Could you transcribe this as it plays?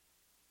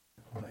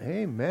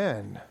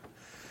Amen.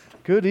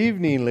 Good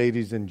evening,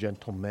 ladies and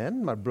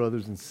gentlemen, my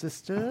brothers and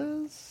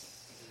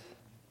sisters.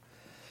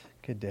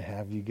 Good to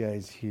have you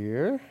guys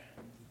here.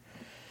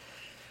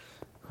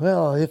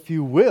 Well, if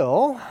you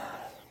will,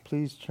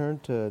 please turn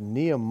to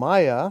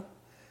Nehemiah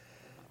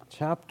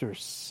chapter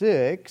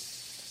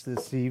 6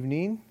 this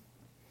evening.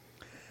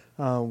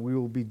 We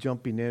will be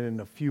jumping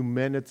in a few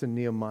minutes in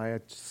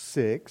Nehemiah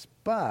 6,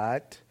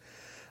 but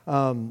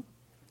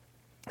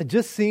it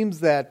just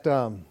seems that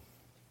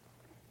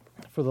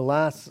for the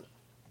last,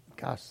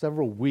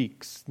 several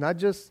weeks, not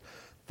just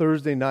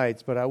Thursday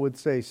nights, but I would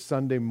say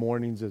Sunday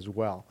mornings as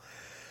well,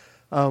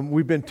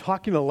 we've been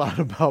talking a lot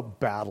about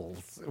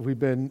battles. We've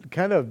been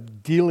kind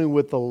of dealing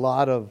with a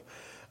lot of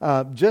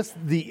just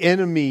the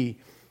enemy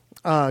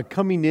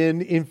coming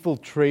in,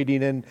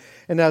 infiltrating. And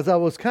as I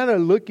was kind of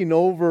looking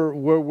over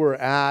where we're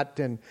at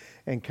and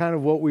kind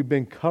of what we've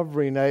been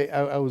covering,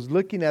 I was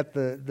looking at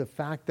the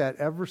fact that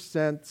ever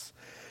since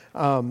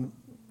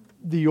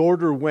the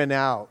order went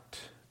out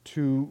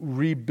to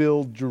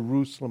rebuild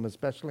Jerusalem,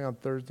 especially on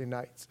Thursday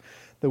nights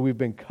that we've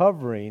been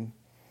covering,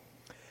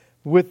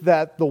 with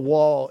that the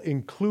wall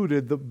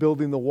included,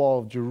 building the wall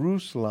of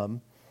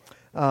Jerusalem,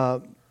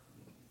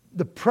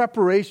 the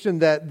preparation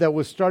that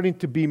was starting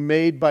to be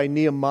made by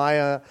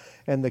Nehemiah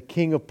and the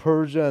king of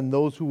Persia and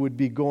those who would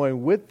be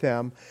going with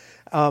them,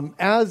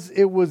 as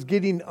it was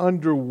getting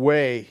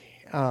underway,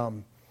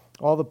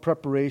 all the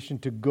preparation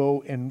to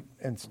go and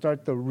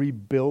start the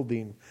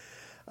rebuilding,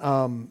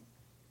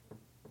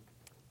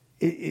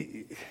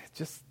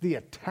 just the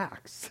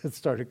attacks that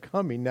started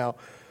coming. Now,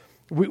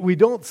 we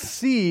don't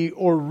see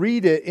or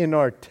read it in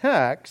our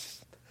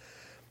text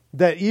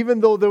that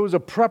even though there was a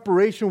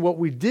preparation, what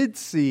we did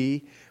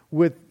see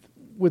with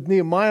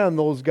Nehemiah and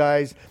those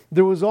guys,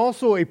 there was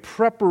also a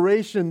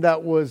preparation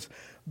that was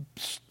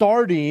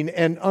starting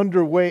and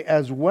underway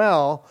as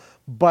well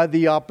by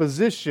the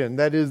opposition,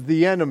 that is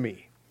the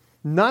enemy.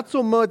 Not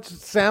so much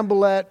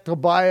Sanballat,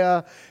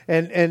 Tobiah,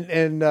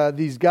 and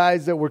these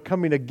guys that were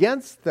coming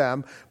against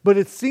them, but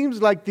it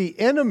seems like the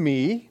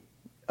enemy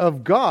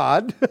of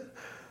God,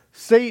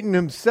 Satan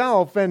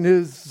himself and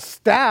his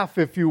staff,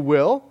 if you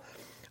will,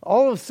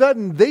 all of a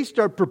sudden they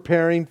start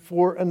preparing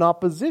for an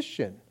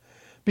opposition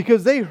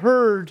because they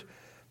heard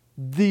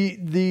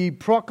the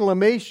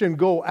proclamation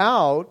go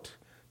out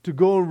to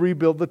go and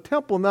rebuild the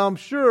temple. Now, I'm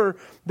sure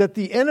that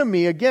the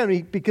enemy,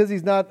 again, because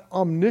he's not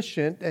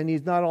omniscient and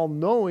he's not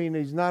all-knowing,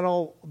 he's not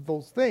all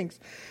those things,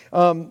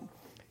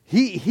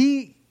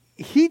 he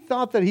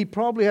thought that he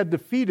probably had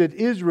defeated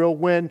Israel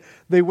when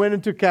they went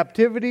into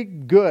captivity.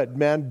 Good,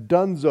 man,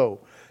 donezo.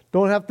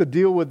 Don't have to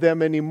deal with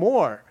them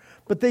anymore.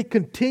 But they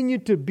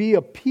continued to be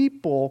a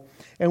people,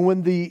 and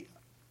when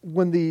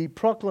the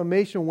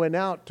proclamation went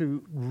out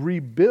to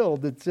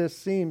rebuild, it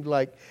just seemed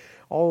like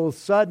all of a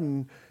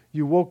sudden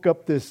you woke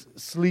up this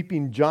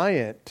sleeping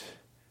giant,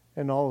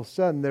 and all of a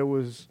sudden there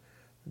was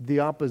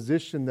the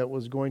opposition that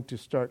was going to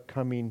start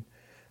coming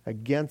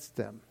against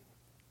them.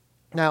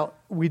 Now,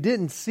 we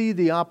didn't see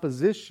the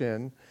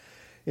opposition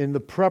in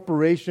the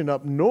preparation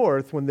up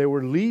north when they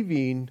were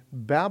leaving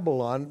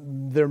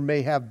Babylon. There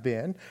may have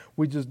been.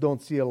 We just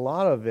don't see a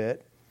lot of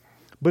it.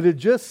 But it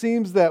just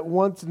seems that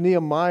once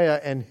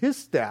Nehemiah and his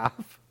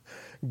staff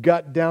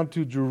got down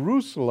to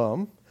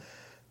Jerusalem,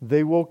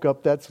 they woke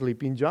up that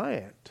sleeping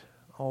giant.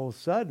 All of a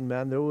sudden,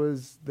 man, there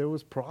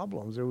was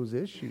problems, there was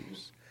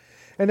issues.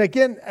 And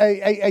again,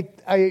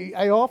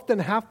 I often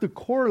have to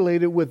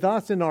correlate it with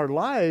us in our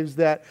lives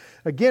that,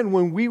 again,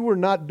 when we were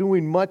not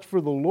doing much for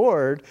the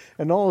Lord,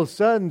 and all of a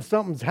sudden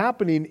something's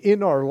happening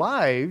in our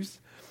lives,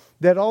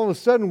 that all of a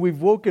sudden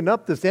we've woken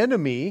up this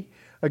enemy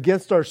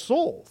against our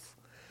souls.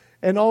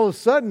 And all of a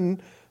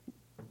sudden,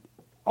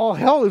 all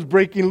hell is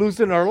breaking loose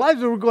in our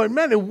lives, and we're going,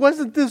 man, it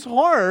wasn't this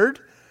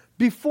hard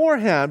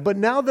beforehand, but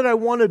now that I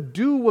want to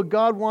do what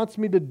God wants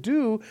me to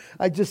do,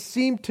 I just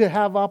seem to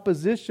have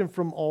opposition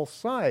from all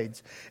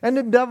sides. And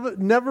it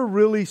never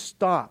really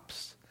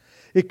stops.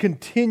 It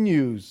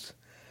continues.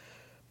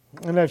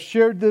 And I've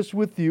shared this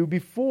with you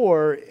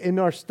before in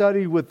our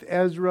study with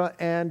Ezra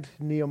and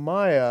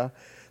Nehemiah,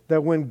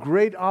 that when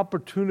great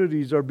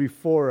opportunities are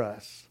before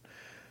us,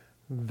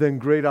 then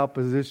great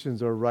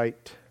oppositions are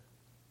right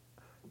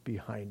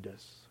behind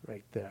us,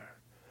 right there.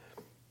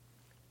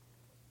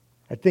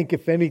 I think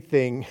if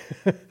anything,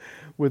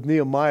 with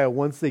Nehemiah,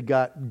 once they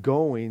got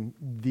going,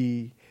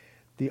 the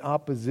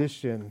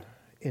opposition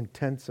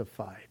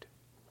intensified.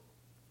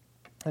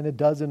 And it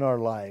does in our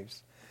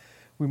lives.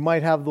 We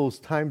might have those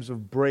times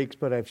of breaks,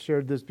 but I've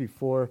shared this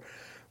before.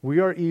 We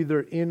are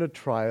either in a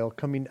trial,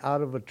 coming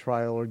out of a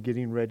trial, or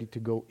getting ready to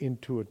go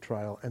into a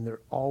trial. And there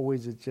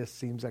always, it just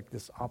seems like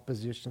this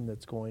opposition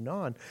that's going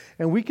on.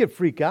 And we can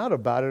freak out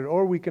about it,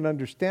 or we can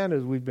understand,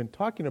 as we've been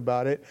talking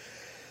about it,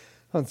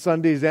 on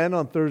Sundays and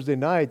on Thursday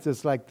nights,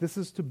 it's like this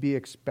is to be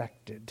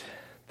expected.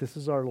 This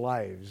is our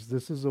lives.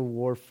 This is a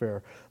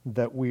warfare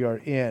that we are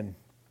in.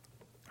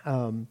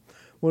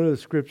 One of the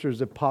scriptures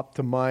that popped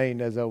to mind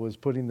as I was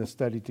putting the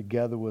study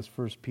together was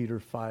 1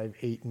 Peter 5,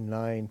 8, and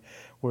 9,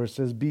 where it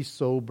says, "Be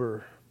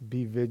sober,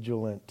 be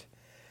vigilant.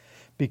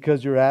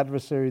 because your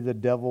adversary, the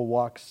devil,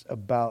 walks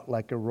about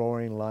like a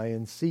roaring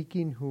lion,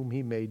 seeking whom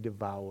he may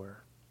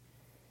devour.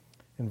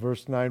 In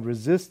verse 9,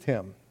 resist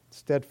him,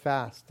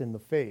 steadfast in the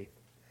faith,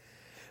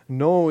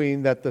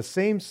 knowing that the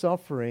same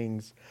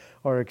sufferings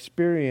are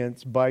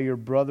experienced by your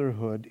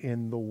brotherhood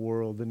in the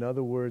world. In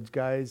other words,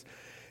 guys,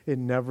 it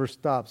never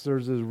stops.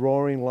 There's this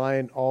roaring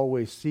lion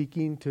always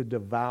seeking to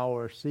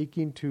devour,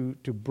 seeking to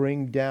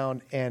bring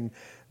down. And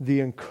the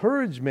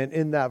encouragement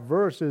in that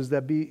verse is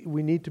that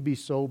we need to be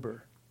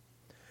sober.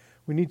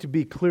 We need to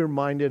be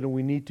clear-minded, and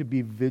we need to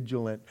be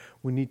vigilant.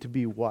 We need to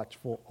be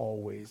watchful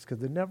always,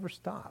 because it never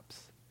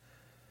stops.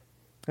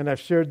 And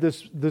I've shared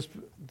this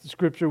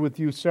scripture with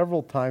you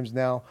several times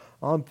now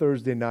on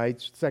Thursday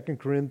nights. 2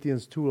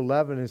 Corinthians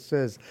 2:11, it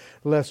says,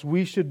 lest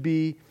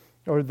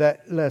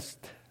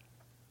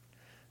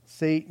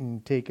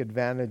Satan take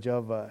advantage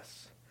of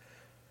us,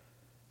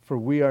 for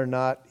we are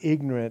not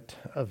ignorant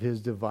of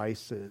his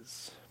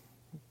devices.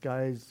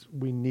 Guys,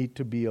 we need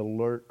to be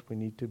alert. We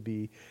need to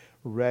be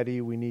ready.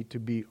 We need to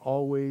be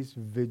always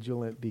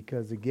vigilant,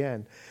 because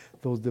again,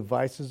 those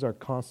devices are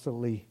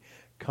constantly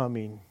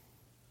coming.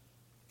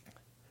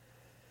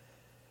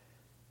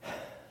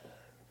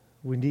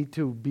 We need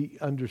to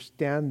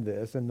understand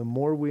this, and the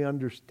more we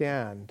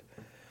understand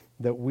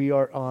that we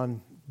are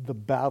on the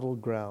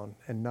battleground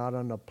and not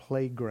on a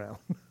playground,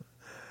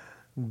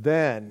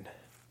 then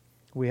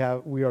we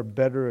are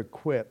better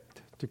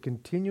equipped to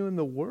continue in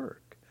the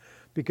work.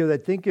 Because I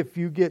think if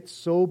you get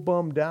so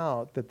bummed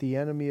out that the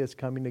enemy is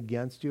coming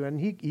against you,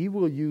 and he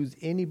will use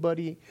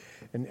anybody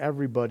and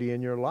everybody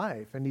in your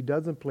life, and he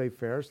doesn't play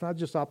fair. It's not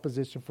just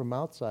opposition from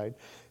outside,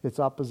 it's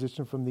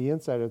opposition from the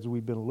inside, as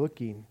we've been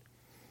looking.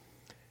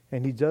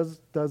 And he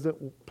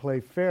doesn't play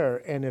fair.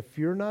 And if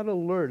you're not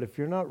alert, if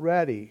you're not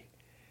ready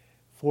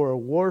for a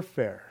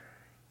warfare,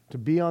 to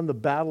be on the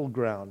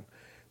battleground,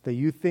 that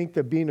you think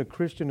that being a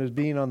Christian is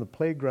being on the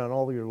playground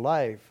all your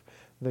life,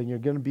 then you're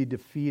going to be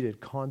defeated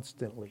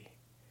constantly.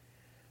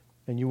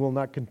 And you will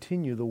not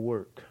continue the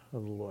work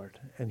of the Lord.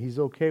 And he's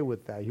okay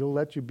with that. He'll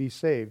let you be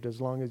saved as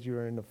long as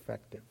you're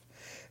ineffective.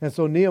 And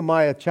so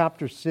Nehemiah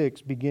chapter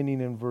 6,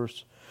 beginning in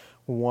verse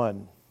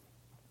 1,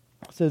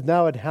 says,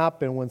 now it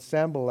happened when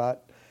Sanballat,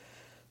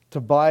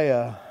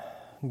 Tobiah,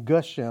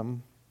 Geshem,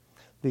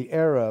 the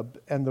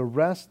Arab, and the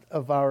rest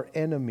of our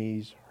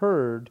enemies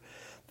heard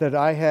that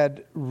I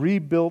had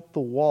rebuilt the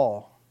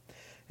wall,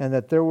 and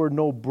that there were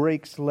no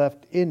breaks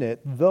left in it,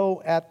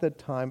 though at the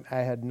time I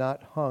had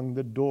not hung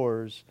the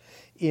doors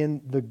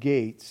in the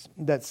gates,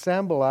 that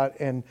Sanballat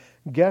and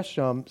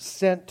Geshem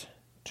sent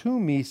to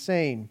me,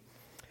 saying,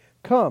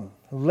 come,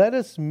 let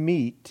us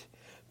meet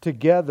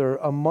together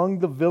among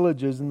the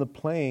villages in the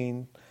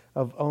plain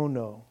of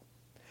Ono.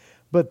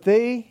 But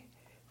they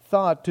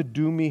thought to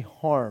do me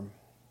harm.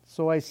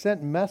 So I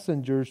sent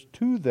messengers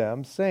to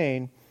them,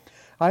 saying,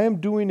 I am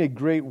doing a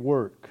great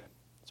work,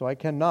 so I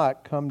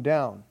cannot come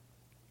down.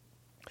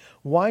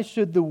 Why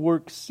should the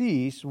work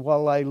cease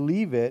while I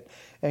leave it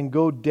and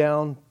go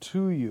down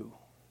to you?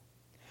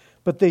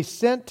 But they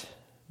sent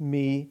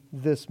me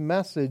this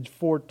message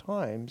 4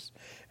 times,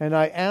 and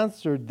I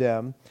answered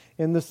them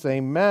in the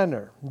same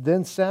manner.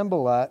 Then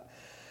Sanballat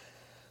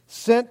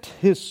sent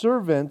his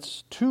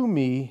servants to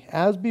me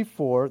as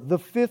before the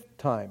 5th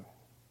time,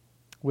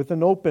 with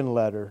an open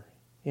letter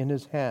in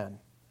his hand.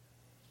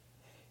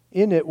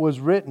 In it was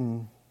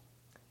written,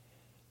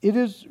 it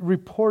is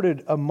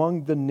reported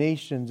among the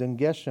nations, and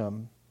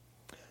Geshem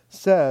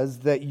says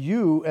that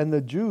you and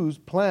the Jews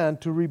plan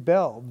to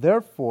rebel.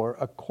 Therefore,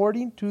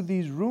 according to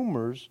these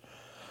rumors,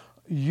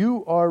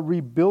 you are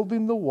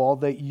rebuilding the wall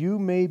that you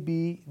may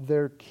be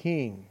their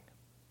king.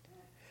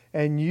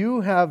 And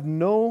you have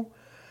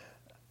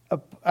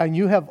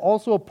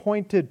also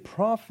appointed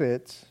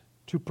prophets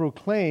to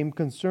proclaim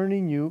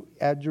concerning you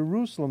at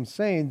Jerusalem,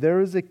 saying,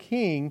 there is a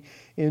king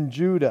in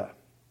Judah.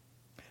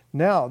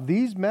 Now,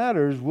 these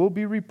matters will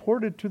be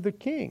reported to the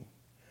king.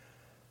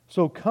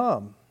 So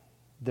come,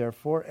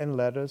 therefore, and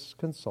let us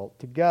consult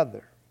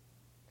together.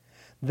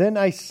 Then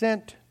I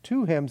sent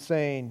to him,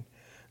 saying,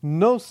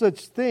 no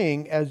such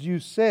thing as you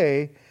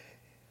say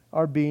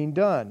are being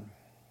done,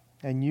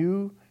 and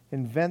you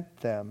invent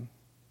them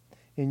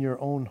in your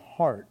own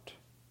heart.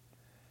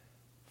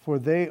 For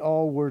they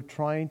all were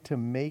trying to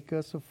make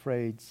us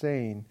afraid,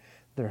 saying,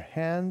 their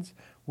hands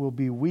will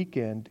be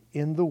weakened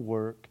in the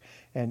work,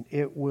 and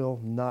it will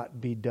not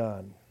be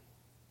done.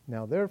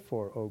 Now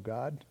therefore, O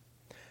God,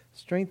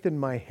 strengthen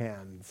my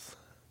hands.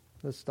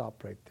 Let's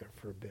stop right there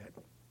for a bit.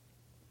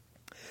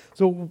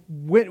 So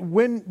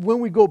when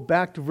we go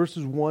back to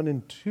verses 1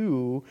 and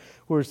 2,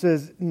 where it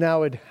says,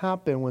 now it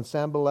happened when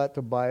Sanballat,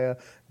 Tobiah,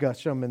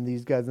 Geshem, and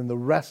these guys, and the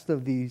rest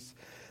of these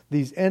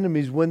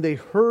enemies, when they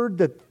heard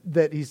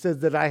that he says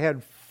that I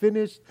had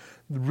finished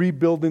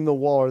rebuilding the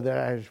wall, or that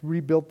I had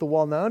rebuilt the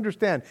wall. Now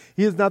understand,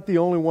 he is not the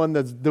only one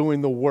that's doing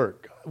the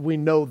work. We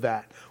know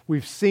that.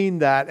 We've seen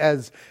that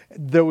as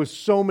there was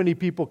so many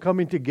people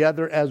coming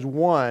together as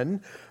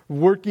one,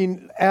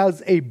 working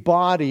as a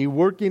body,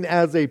 working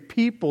as a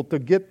people to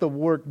get the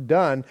work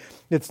done.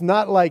 It's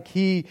not like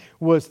he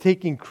was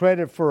taking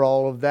credit for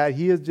all of that.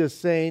 He is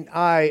just saying,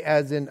 I,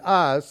 as in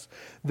us,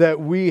 that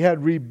we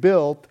had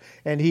rebuilt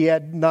and he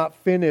had not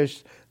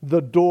finished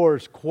the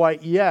doors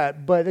quite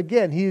yet. But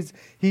again, he's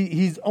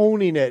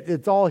owning it.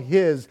 It's all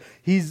his.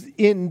 He's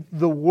in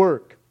the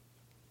work.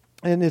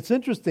 And it's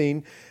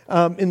interesting,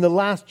 in the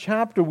last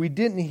chapter, we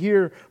didn't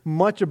hear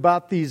much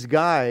about these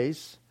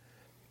guys.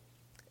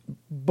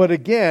 But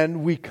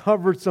again, we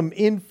covered some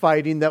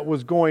infighting that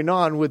was going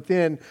on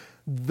within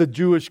the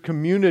Jewish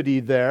community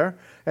there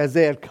as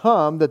they had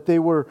come, that they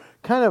were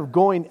kind of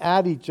going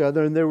at each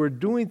other and they were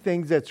doing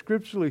things that,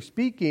 scripturally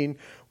speaking,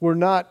 were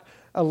not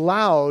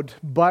allowed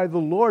by the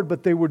Lord,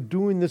 but they were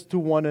doing this to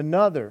one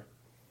another.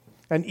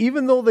 And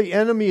even though the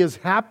enemy is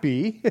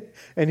happy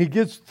and he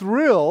gets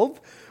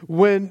thrilled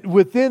when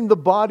within the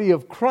body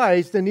of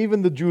Christ and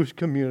even the Jewish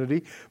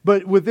community,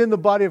 but within the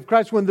body of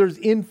Christ when there's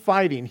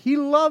infighting, he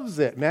loves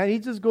it, man. He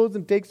just goes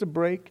and takes a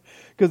break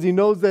because he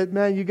knows that,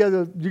 man, you guys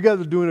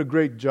are doing a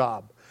great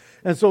job.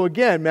 And so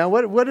again, man,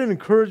 what an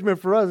encouragement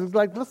for us. It's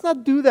like, let's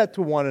not do that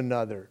to one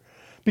another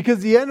because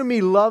the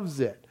enemy loves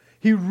it.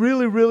 He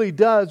really, really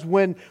does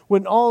when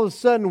all of a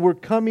sudden we're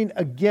coming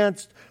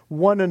against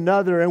one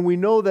another. And we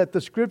know that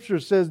the Scripture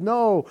says,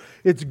 no,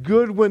 it's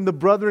good when the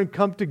brethren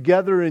come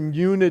together in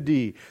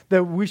unity.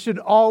 That we should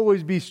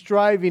always be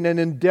striving and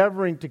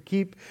endeavoring to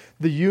keep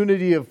the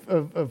unity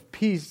of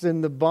peace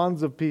and the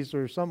bonds of peace,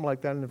 or something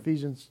like that in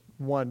Ephesians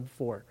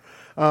 1:4.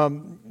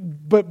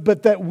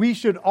 But that we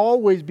should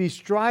always be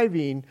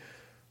striving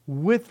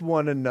with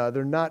one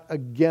another, not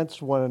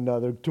against one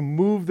another, to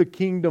move the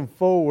kingdom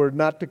forward,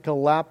 not to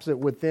collapse it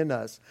within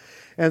us.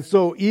 And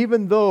so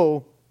even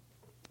though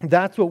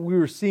that's what we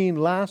were seeing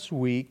last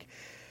week,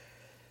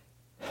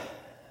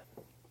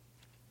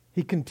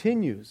 he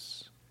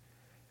continues.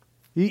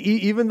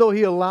 Even though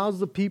he allows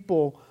the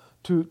people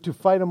to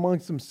fight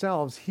amongst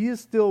themselves, he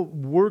is still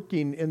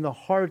working in the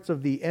hearts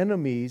of the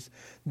enemies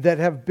that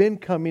have been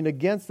coming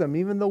against them.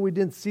 Even though we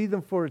didn't see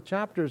them for a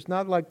chapter, it's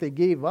not like they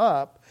gave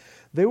up.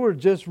 They were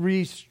just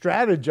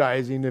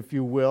re-strategizing, if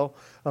you will,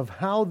 of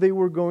how they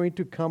were going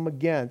to come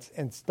against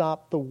and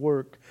stop the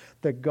work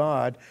that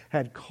God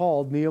had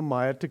called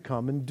Nehemiah to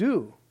come and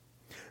do.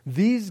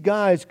 These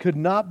guys could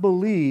not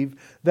believe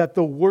that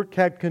the work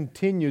had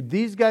continued.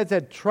 These guys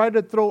had tried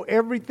to throw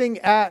everything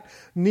at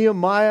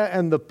Nehemiah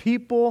and the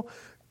people,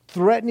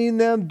 threatening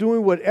them,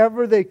 doing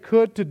whatever they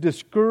could to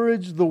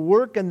discourage the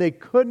work, and they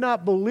could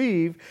not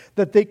believe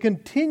that they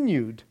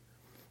continued.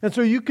 And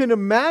so you can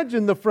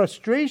imagine the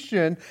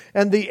frustration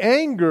and the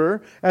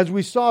anger, as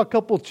we saw a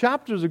couple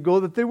chapters ago,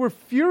 that they were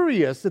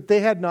furious that they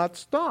had not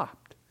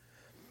stopped.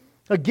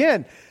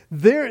 Again,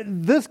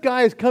 this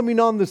guy is coming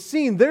on the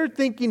scene. They're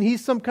thinking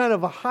he's some kind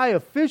of a high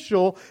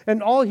official,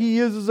 and all he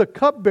is a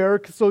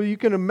cupbearer. So you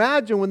can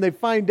imagine when they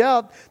find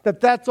out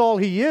that that's all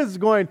he is,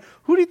 going,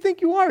 who do you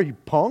think you are, you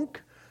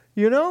punk?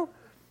 You know?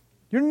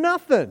 You're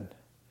nothing.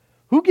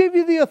 Who gave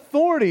you the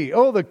authority?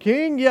 Oh, the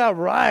king? Yeah,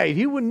 right.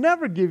 He would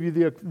never give you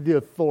the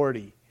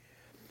authority.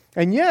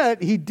 And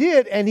yet, he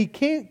did, and he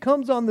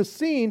comes on the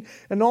scene,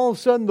 and all of a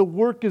sudden the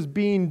work is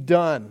being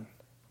done.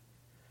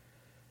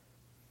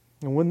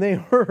 And when they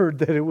heard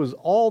that it was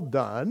all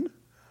done,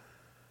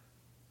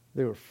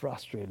 they were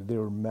frustrated. They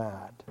were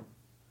mad.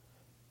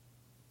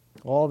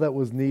 All that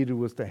was needed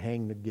was to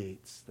hang the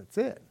gates. That's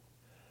it.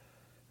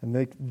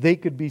 And they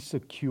could be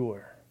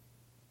secure.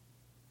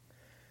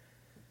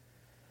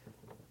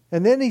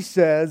 And then he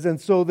says,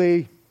 and so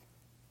they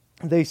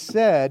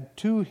said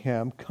to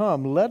him,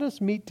 come, let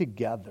us meet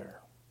together.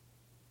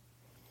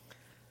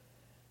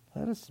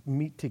 Let us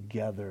meet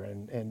together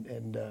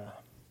and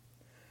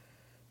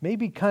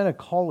maybe kind of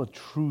call a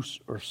truce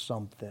or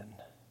something.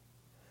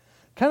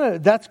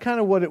 That's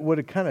kind of what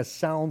it kind of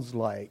sounds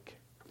like.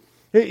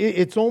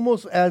 It's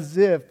almost as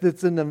if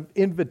it's an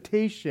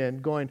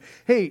invitation going,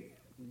 hey,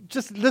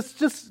 let's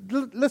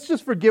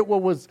just forget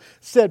what was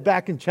said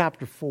back in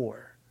chapter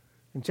 4.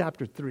 In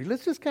chapter 3.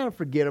 Let's just kind of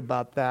forget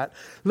about that.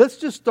 Let's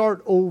just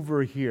start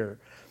over here.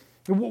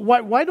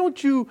 Why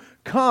don't you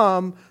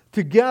come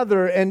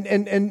together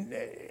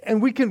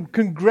and we can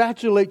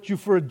congratulate you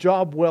for a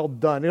job well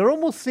done? It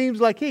almost seems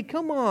like, hey,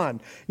 come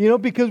on.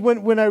 Because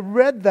when I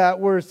read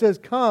that where it says,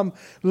 come,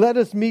 let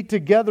us meet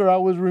together, I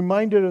was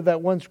reminded of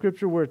that one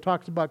scripture where it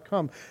talks about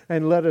come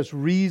and let us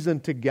reason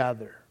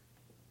together.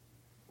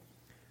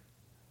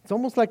 It's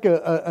almost like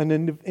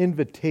an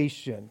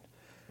invitation.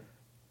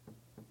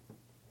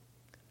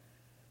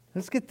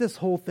 Let's get this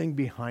whole thing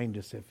behind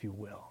us, if you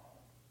will.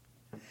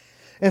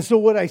 And so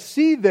what I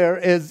see there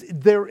is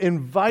they're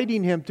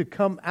inviting him to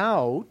come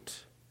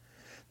out,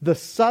 the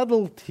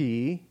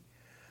subtlety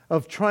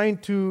of trying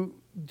to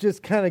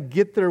just kind of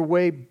get their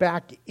way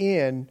back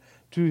in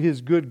to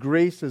his good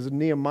graces,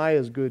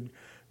 Nehemiah's good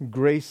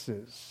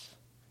graces.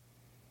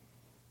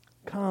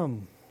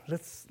 Come,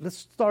 let's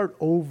start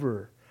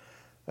over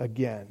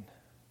again.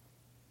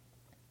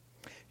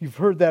 You've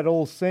heard that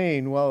old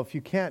saying, well, if you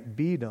can't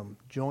beat them,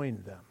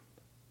 join them.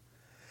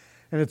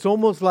 And it's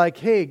almost like,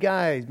 hey,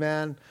 guys,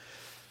 man,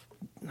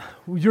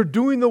 you're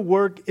doing the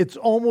work. It's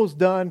almost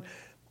done.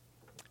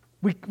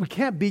 We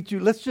can't beat you.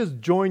 Let's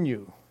just join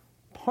you.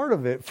 Part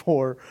of it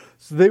so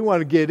they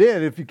want to get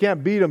in. If you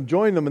can't beat them,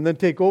 join them and then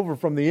take over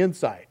from the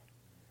inside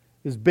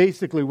is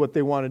basically what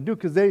they want to do,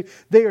 because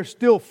they are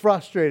still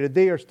frustrated.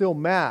 They are still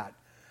mad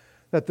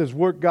that this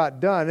work got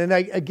done. And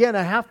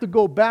I have to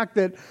go back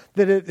that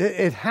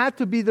it had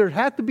to be, there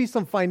had to be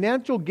some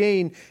financial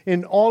gain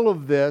in all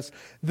of this,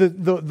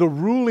 the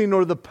ruling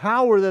or the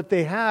power that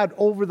they had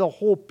over the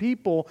whole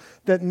people,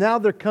 that now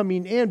they're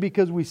coming in,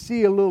 because we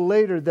see a little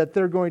later that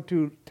they're going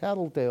to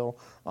tattletale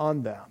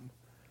on them.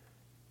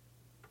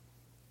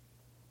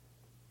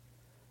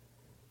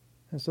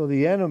 And so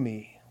the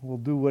enemy will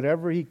do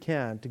whatever he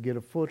can to get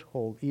a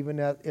foothold, even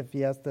if he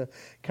has to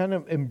kind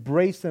of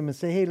embrace them and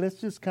say, hey, let's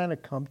just kind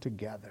of come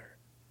together.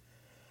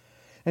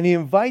 And he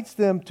invites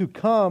them to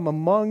come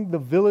among the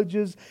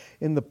villages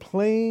in the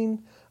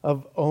plain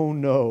of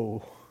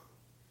Ono.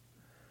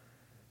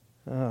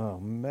 Oh,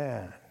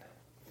 man.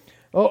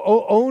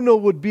 Ono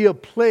would be a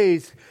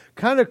place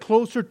kind of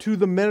closer to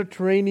the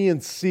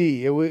Mediterranean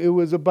Sea. It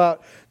was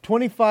about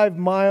 25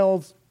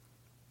 miles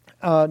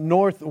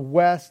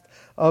northwest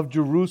of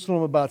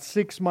Jerusalem, about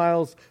 6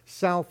 miles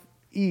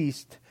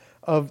southeast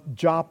of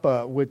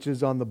Joppa, which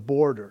is on the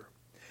border.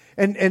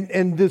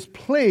 And this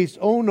place,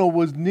 Ono,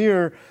 was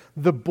near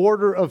the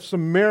border of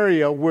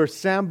Samaria, where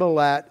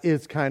Sanballat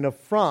is kind of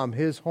from,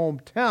 his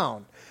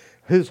hometown,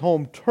 his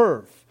home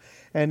turf.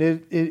 And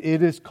it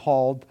is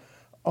called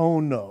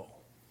Ono.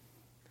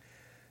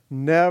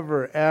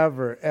 Never,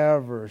 ever,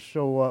 ever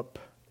show up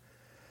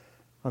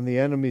on the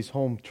enemy's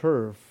home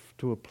turf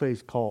to a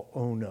place called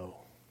Ono.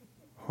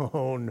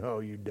 Oh, no,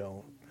 you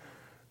don't.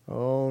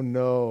 Oh,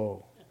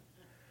 no.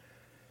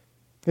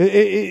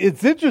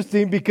 It's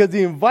interesting because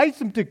he invites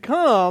them to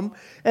come,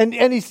 and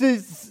he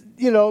says,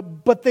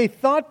 but they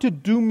thought to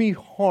do me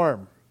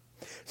harm.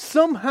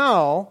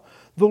 Somehow,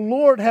 the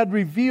Lord had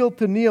revealed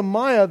to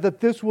Nehemiah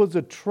that this was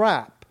a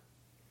trap.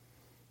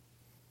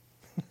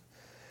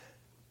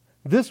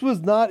 This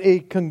was not a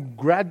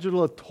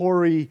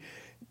congratulatory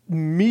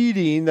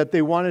meeting that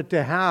they wanted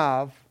to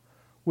have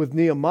with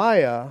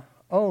Nehemiah.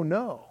 Oh,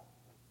 no.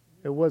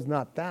 It was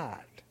not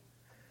that.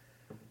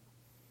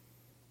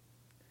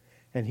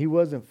 And he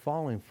wasn't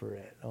falling for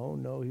it. Oh,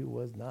 no, he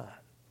was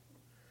not.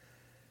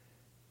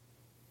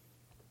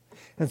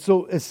 And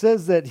so it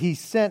says that he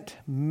sent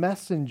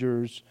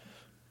messengers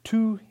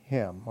to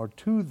him, or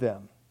to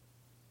them,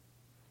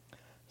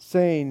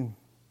 saying,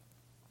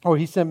 or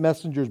he sent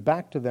messengers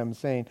back to them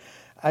saying,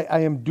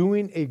 I am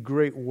doing a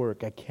great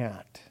work. I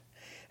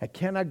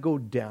cannot go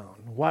down.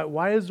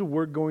 Why is the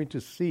work going to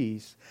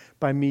cease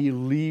by me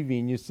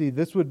leaving? You see,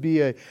 this would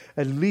be at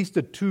least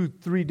a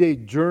 2-3 day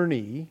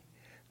journey,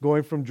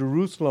 going from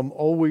Jerusalem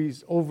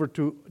always over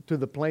to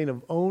the plain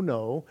of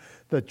Ono,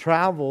 the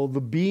travel,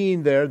 the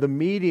being there, the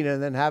meeting,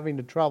 and then having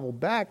to travel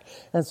back.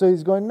 And so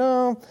he's going,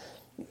 no,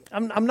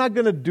 I'm not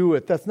going to do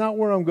it. That's not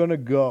where I'm going to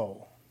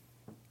go.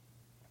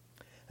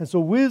 And so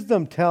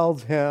wisdom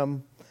tells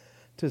him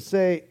to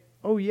say,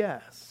 oh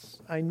yes,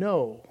 I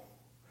know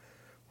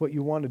what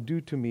you want to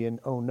do to me, and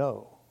oh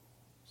no.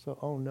 So,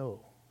 oh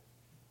no.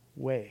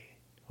 Way,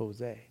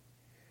 Jose.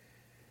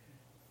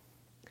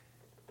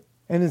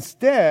 And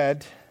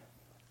instead,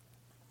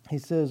 he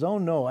says, oh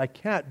no, I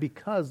can't,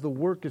 because the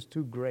work is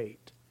too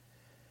great.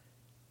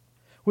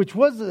 Which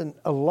wasn't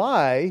a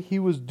lie. He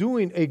was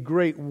doing a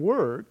great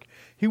work.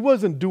 He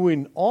wasn't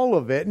doing all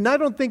of it. And I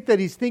don't think that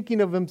he's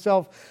thinking of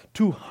himself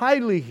too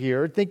highly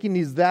here, thinking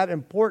he's that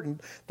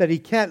important that he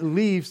can't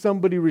leave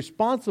somebody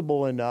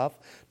responsible enough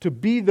to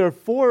be there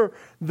for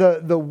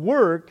the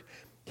work.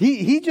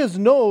 He just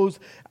knows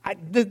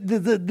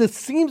this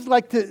seems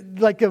like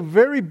a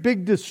very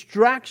big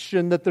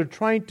distraction that they're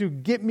trying to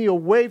get me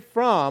away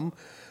from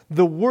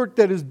the work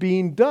that is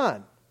being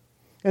done.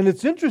 And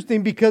it's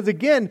interesting because,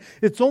 again,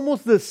 it's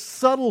almost this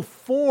subtle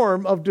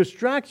form of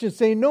distraction,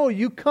 saying, no,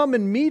 you come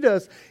and meet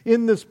us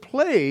in this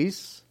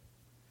place.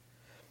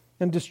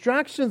 And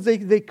distractions,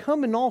 they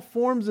come in all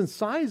forms and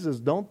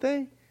sizes, don't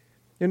they?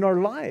 In our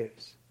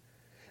lives.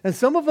 And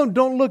some of them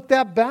don't look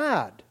that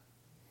bad.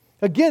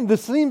 Again,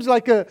 this seems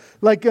like an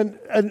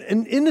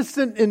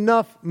innocent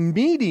enough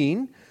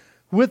meeting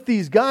with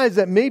these guys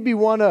that maybe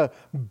want to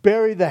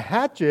bury the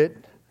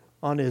hatchet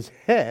on his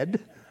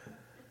head.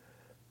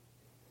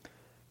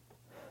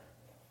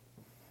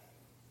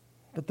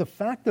 But the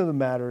fact of the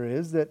matter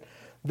is that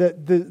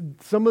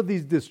some of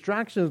these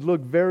distractions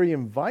look very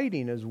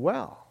inviting as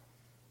well.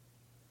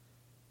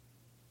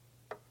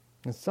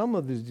 And some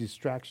of these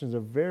distractions are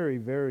very,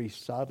 very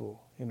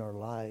subtle in our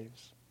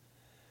lives.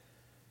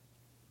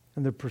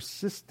 And they're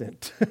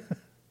persistent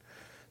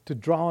to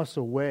draw us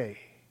away.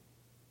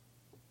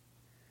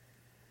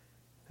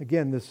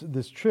 Again,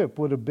 this trip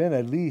would have been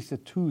at least a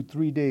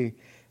 2-3 day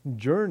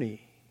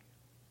journey.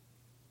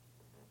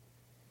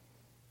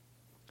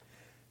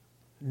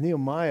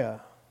 Nehemiah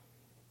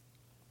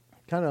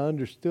kind of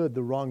understood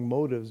the wrong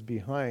motives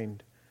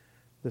behind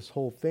this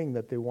whole thing,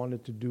 that they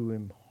wanted to do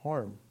him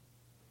harm.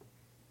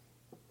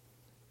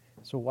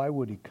 So why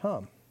would he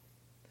come?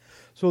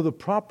 So the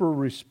proper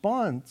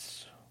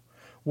response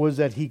was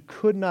that he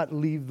could not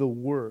leave the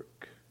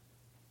work.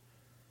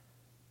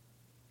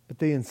 But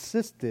they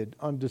insisted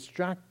on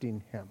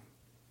distracting him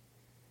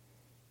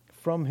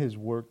from his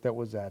work that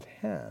was at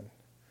hand.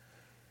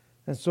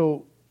 And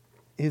so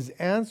his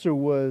answer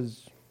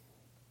was,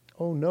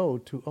 oh no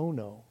to oh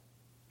no.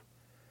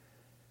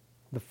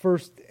 The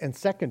first and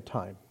second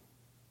time.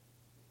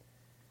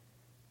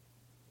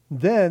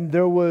 Then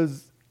there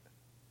was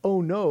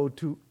oh no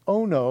to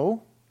oh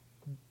no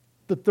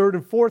the third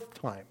and fourth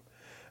time.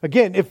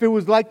 Again, if it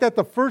was like that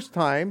the first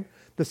time,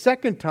 the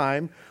second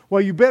time,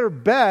 well, you better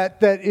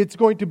bet that it's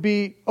going to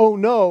be oh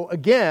no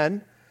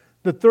again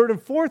the third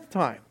and fourth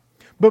time.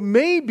 But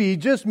maybe,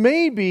 just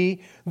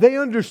maybe, they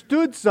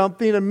understood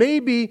something, and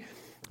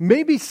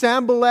maybe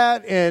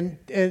Sanballat and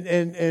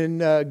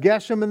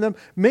Geshem and them,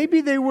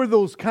 maybe they were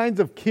those kinds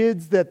of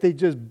kids that they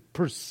just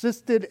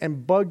persisted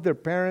and bugged their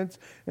parents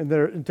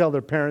until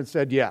their parents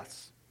said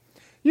yes.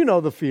 You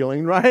know the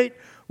feeling, right?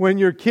 When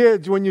you're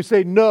kids, when you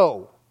say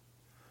no,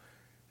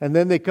 and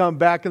then they come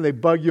back and they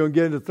bug you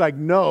again, it's like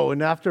no,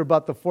 and after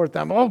about the fourth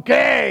time,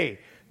 okay,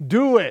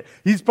 do it.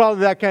 He's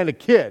probably that kind of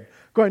kid.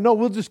 Going, no,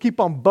 we'll just keep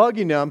on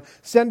bugging them,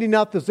 sending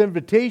out this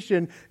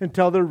invitation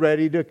until they're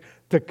ready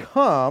to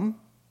come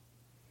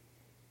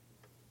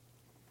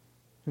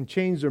and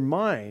change their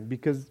mind,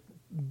 because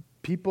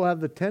people have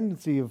the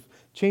tendency of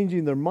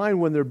changing their mind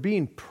when they're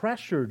being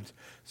pressured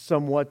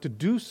somewhat to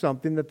do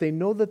something that they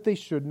know that they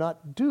should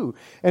not do.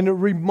 And it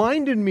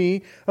reminded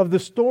me of the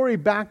story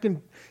back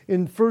in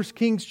 1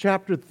 Kings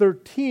chapter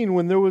 13,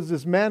 when there was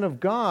this man of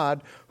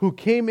God who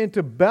came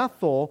into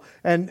Bethel,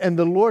 and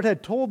the Lord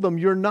had told them,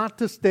 you're not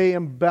to stay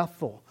in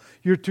Bethel.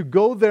 You're to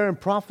go there and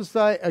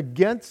prophesy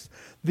against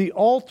the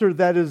altar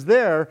that is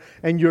there,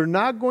 and you're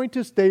not going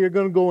to stay. You're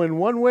going to go in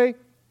one way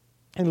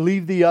and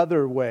leave the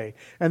other way.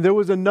 And there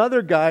was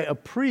another guy, a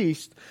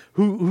priest,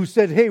 who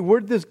said, hey,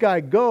 where'd this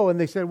guy go? And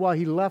they said, well,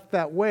 he left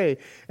that way.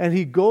 And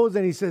he goes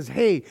and he says,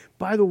 hey,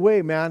 by the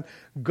way, man,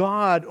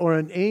 God or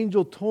an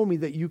angel told me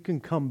that you can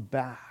come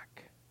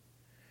back.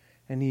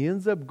 And he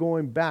ends up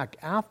going back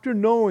after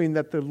knowing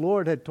that the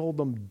Lord had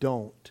told him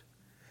don't.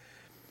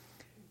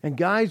 And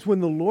guys,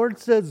 when the Lord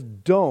says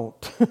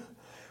don't,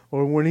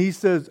 or when he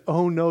says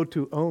oh no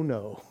to oh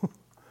no,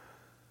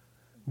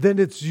 then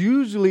it's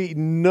usually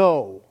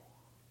no.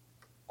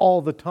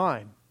 All the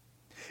time.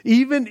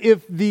 Even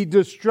if the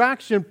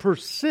distraction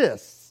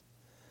persists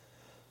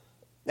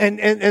and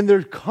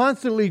they're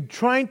constantly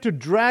trying to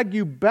drag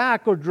you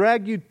back or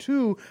drag you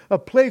to a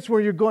place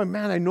where you're going,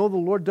 man, I know the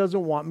Lord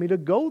doesn't want me to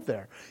go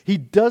there. He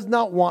does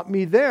not want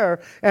me there.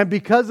 And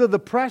because of the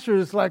pressure,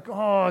 it's like,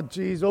 oh,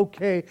 geez,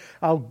 okay,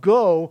 I'll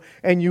go.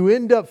 And you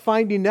end up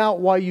finding out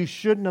why you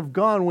shouldn't have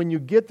gone when you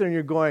get there and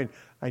you're going,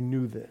 I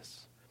knew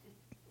this.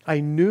 I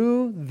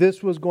knew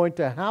this was going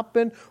to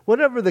happen,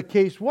 whatever the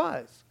case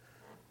was.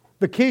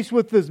 The case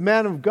with this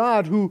man of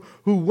God who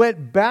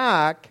went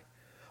back,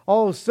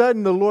 all of a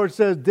sudden the Lord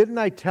says, didn't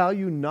I tell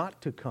you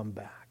not to come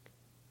back?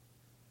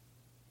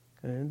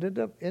 And it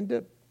ended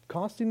up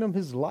costing him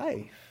his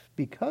life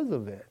because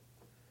of it.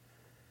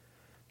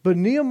 But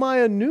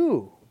Nehemiah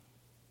knew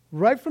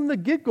right from the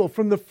get-go,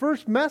 from the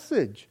first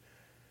message,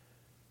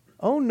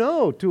 oh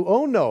no to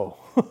oh no.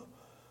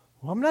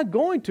 Well, I'm not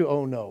going to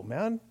oh no,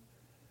 man.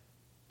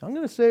 I'm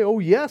going to say oh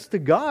yes to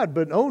God,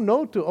 but oh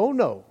no to oh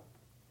no.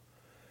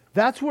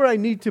 That's where I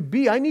need to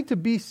be. I need to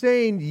be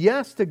saying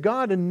yes to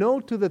God and no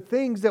to the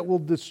things that will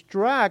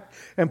distract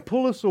and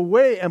pull us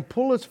away and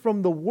pull us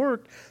from the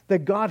work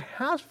that God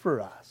has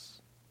for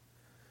us.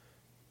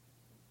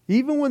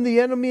 Even when the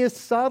enemy is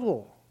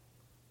subtle.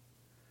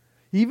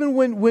 Even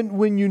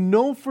when you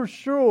know for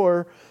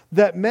sure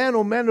that, man,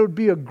 oh man, it would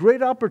be a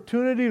great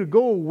opportunity to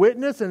go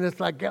witness, and it's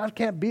like, God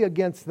can't be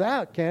against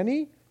that, can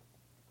He?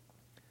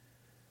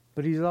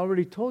 But He's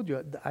already told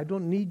you, I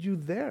don't need you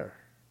there.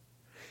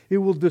 It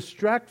will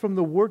distract from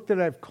the work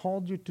that I've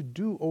called you to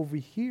do over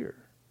here.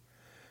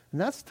 And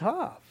that's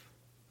tough.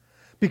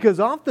 Because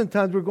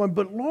oftentimes we're going,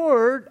 but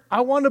Lord,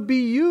 I want to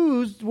be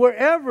used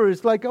wherever.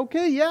 It's like,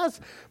 okay,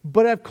 yes,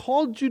 but I've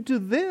called you to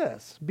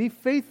this. Be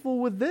faithful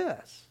with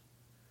this.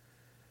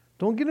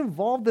 Don't get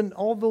involved in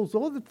all those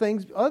other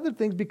things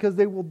because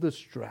they will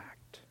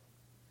distract.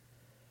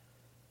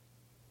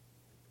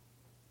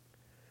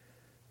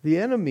 The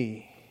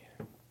enemy,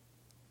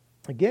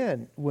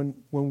 again, when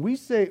we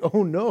say,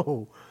 oh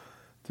no,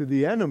 to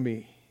the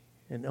enemy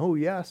and oh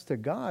yes to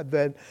God,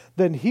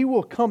 then he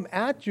will come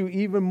at you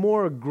even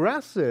more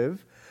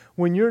aggressive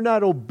when you're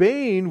not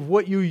obeying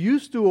what you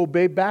used to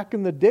obey back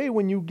in the day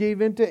when you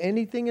gave in to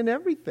anything and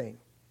everything.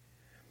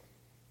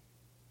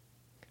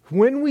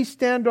 When we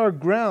stand our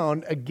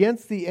ground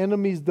against the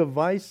enemy's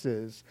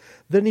devices,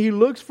 then he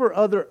looks for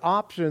other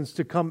options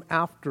to come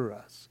after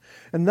us.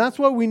 And that's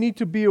why we need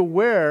to be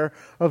aware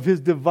of his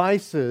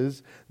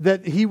devices,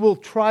 that he will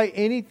try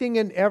anything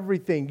and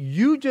everything.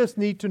 You just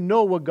need to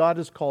know what God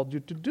has called you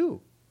to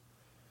do.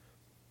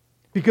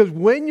 Because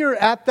when you're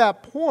at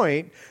that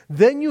point,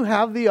 then you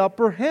have the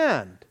upper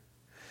hand.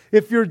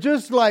 if you're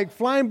just like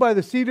flying by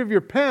the seat of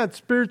your pants,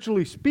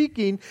 spiritually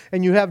speaking,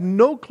 and you have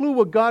no clue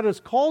what God has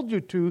called you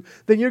to,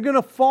 then you're going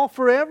to fall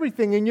for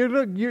everything, and you're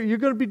going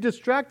to be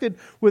distracted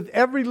with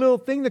every little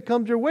thing that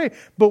comes your way.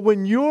 But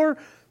when you're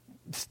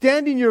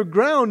standing your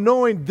ground,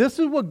 knowing this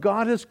is what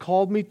God has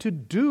called me to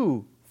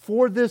do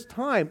for this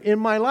time in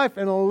my life,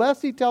 and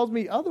unless He tells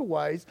me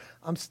otherwise,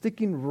 I'm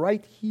sticking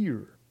right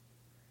here.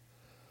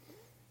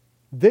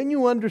 Then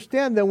you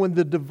understand that when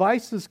the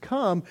devices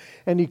come,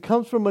 and he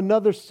comes from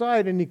another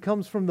side, and he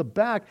comes from the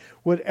back,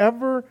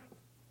 whatever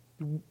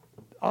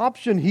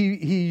option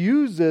he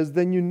uses,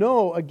 then you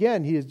know,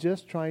 again, he is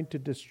just trying to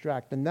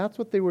distract. And that's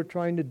what they were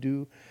trying to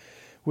do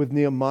with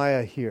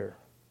Nehemiah here.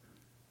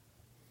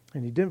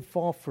 And he didn't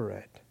fall for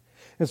it.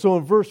 And so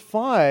in verse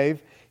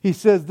 5, he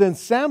says, Then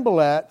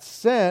Sanballat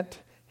sent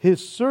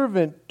his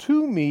servant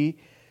to me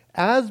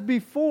as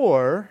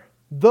before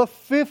the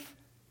 5th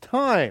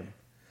time.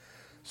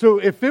 So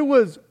if it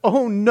was,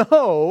 oh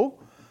no,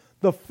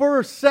 the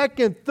 1st,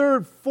 2nd,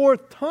 3rd,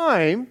 4th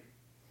time,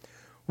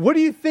 what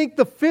do you think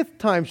the 5th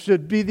time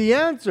should be the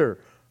answer?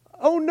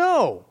 Oh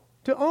no,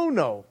 to oh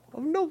no.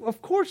 Oh no,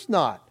 of course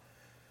not.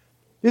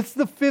 It's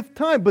the 5th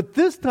time, but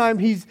this time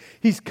he's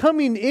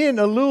coming in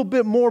a little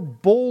bit more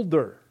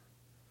bolder,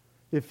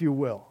 if you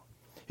will.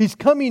 He's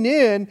coming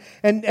in,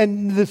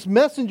 and this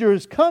messenger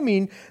is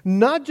coming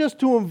not just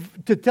to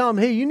tell him,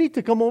 hey, you need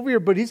to come over here,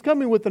 but he's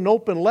coming with an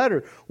open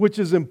letter, which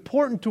is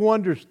important to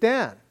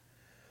understand.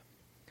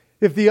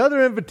 If the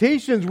other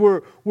invitations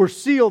were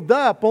sealed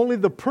up, only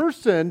the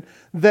person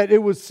that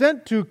it was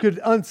sent to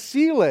could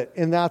unseal it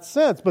in that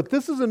sense. But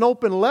this is an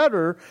open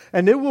letter,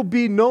 and it will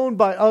be known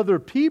by other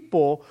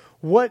people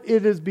what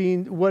is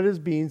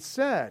being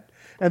said.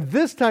 And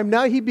this time,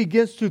 now he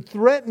begins to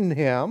threaten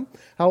him.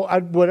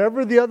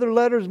 Whatever the other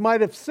letters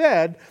might have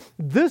said,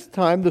 this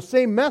time the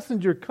same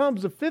messenger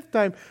comes the 5th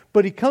time,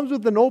 but he comes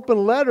with an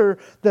open letter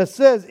that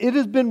says, it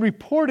has been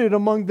reported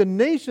among the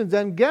nations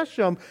and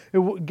Geshem.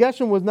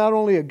 Geshem was not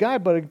only a guy,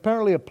 but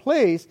apparently a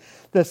place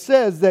that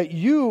says that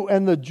you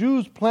and the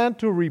Jews plan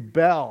to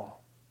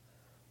rebel.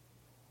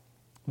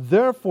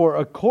 Therefore,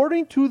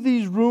 according to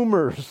these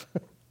rumors,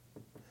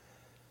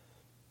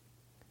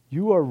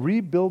 you are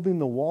rebuilding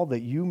the wall that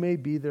you may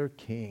be their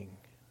king.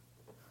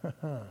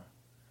 And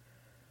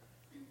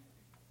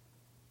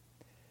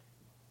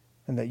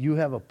that you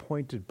have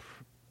appointed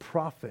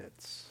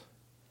prophets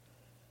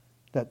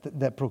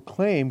that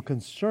proclaim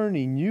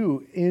concerning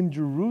you in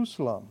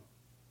Jerusalem.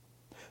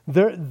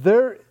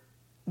 There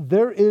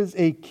is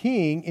a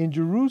king in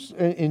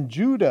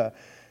Judah.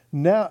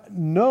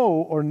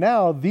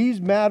 Now these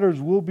matters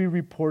will be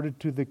reported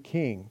to the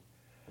king.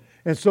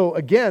 And so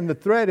again, the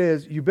threat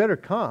is, you better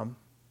come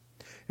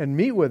and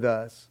meet with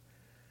us,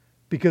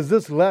 because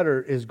this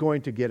letter is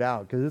going to get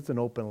out, because it's an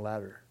open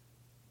letter.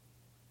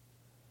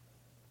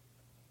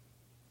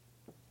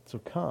 So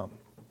come,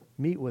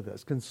 meet with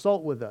us,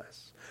 consult with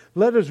us.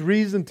 Let us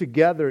reason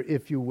together,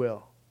 if you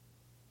will.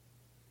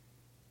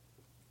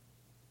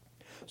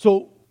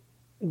 So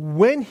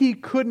when he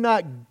could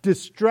not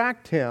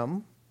distract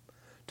him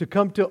to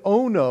come to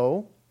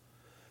Ono,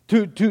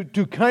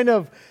 to kind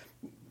of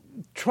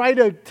try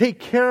to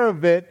take care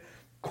of it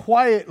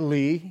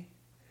quietly,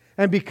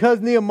 and because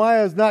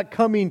Nehemiah is not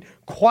coming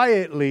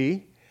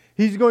quietly,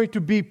 he's going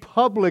to be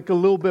public a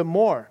little bit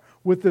more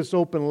with this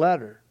open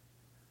letter.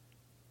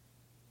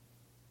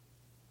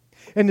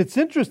 And it's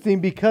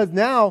interesting because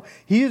now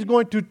he is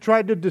going to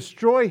try to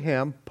destroy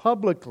him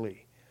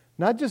publicly.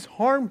 Not just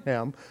harm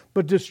him,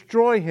 but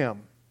destroy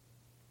him.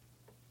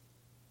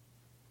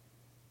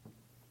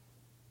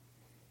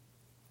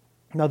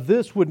 Now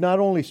this would not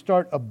only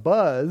start a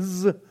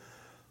buzz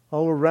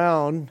all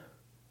around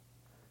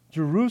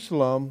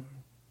Jerusalem,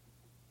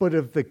 but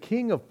if the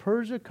king of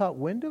Persia caught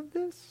wind of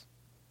this,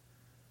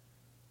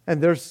 and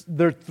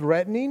they're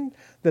threatening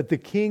that the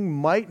king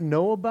might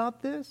know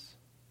about this,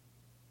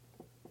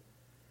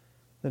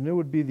 then it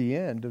would be the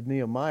end of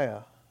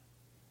Nehemiah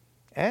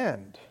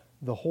and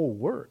the whole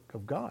work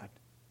of God.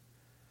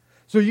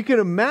 So you can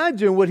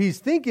imagine what he's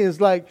thinking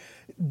is like,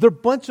 they're a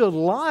bunch of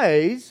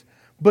lies,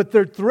 but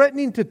they're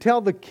threatening to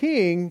tell the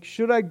king,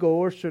 should I go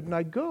or shouldn't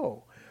I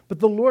go? But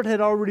the Lord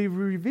had already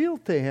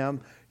revealed to him,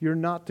 you're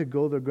not to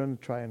go, they're going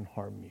to try and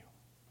harm you.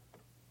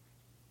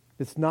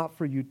 It's not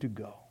for you to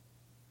go.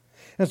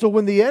 And so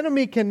when the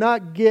enemy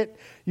cannot get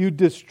you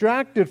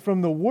distracted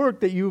from the work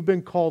that you've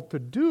been called to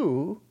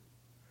do,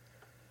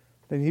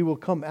 then he will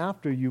come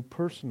after you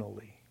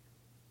personally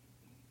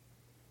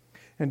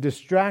and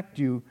distract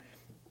you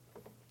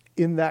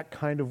in that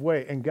kind of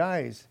way. And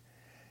guys,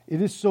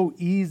 it is so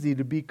easy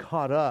to be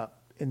caught up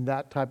in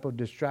that type of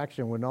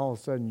distraction when all of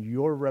a sudden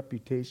your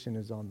reputation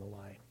is on the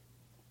line,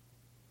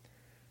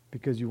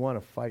 because you want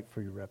to fight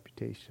for your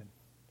reputation.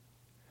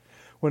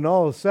 When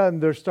all of a sudden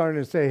they're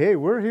starting to say, hey,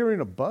 we're hearing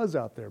a buzz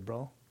out there,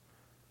 bro.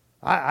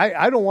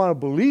 I don't want to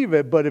believe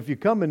it, but if you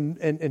come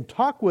and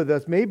talk with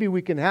us, maybe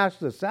we can hash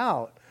this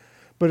out.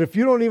 But if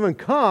you don't even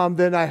come,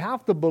 then I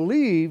have to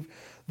believe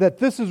that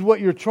this is what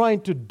you're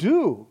trying to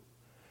do.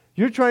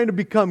 You're trying to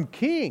become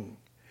king.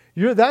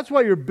 That's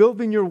why you're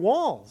building your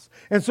walls.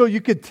 And so you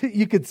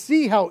could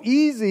see how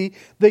easy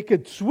they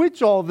could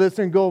switch all this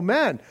and go,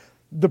 man,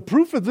 the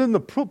proof is in the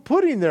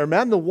pudding there,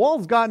 man. The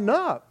wall's gotten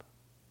up.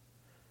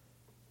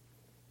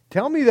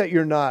 Tell me that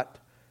you're not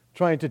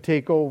trying to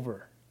take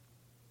over.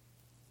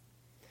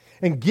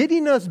 And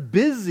getting us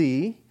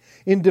busy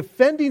in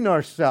defending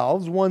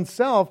ourselves,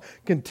 oneself,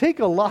 can take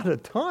a lot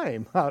of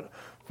time out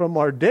from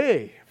our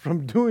day,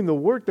 from doing the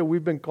work that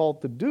we've been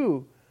called to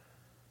do.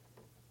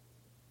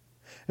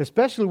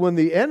 Especially when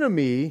the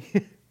enemy,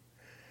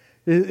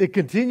 it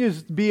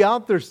continues to be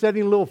out there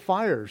setting little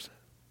fires.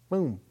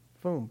 Boom,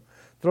 boom.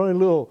 Throwing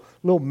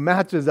little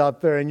matches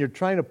out there, and you're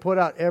trying to put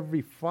out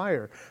every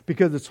fire.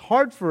 Because it's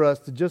hard for us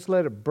to just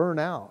let it burn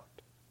out.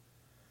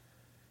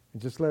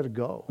 And just let it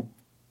go.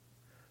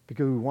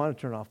 Because we want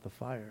to turn off the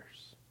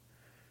fires.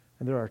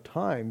 And there are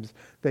times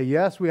that,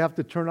 yes, we have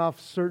to turn off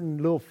certain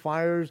little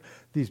fires.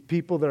 These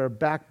people that are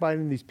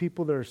backbiting, these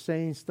people that are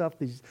saying stuff,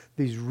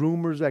 these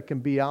rumors that can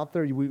be out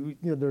there.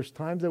 There's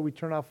times that we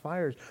turn off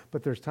fires,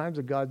 but there's times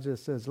that God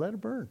just says, let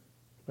it burn.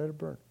 Let it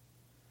burn.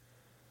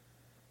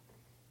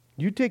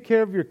 You take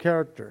care of your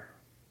character,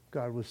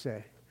 God will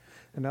say,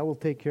 and I will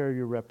take care of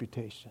your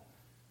reputation.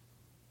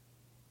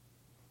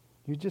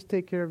 You just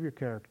take care of your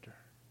character.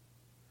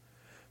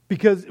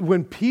 Because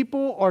when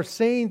people are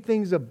saying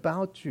things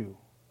about you,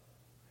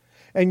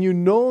 and you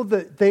know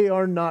that they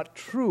are not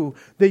true,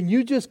 then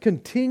you just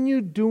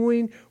continue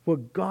doing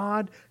what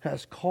God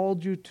has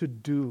called you to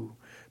do.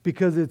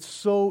 Because it's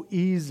so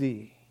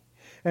easy.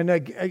 And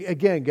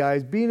again,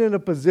 guys, being in a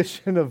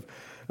position of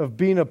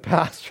being a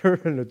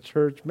pastor in a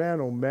church, man,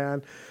 oh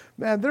man,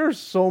 there's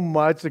so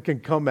much that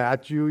can come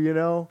at you, you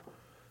know.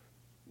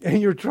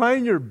 And you're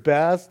trying your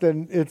best,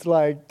 and it's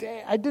like,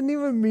 dang, I didn't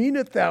even mean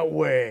it that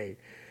way.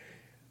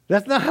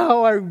 That's not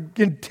how I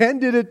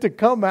intended it to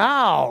come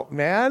out,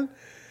 man.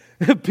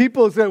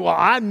 People say, well,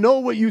 I know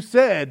what you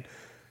said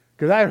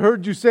because I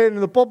heard you say it in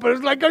the pulpit.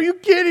 It's like, are you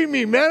kidding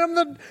me,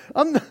 man?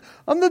 I'm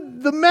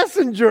the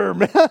messenger,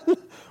 man.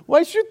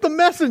 Why shoot the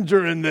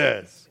messenger in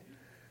this?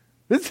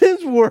 It's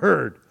his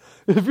word.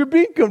 If you're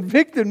being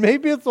convicted,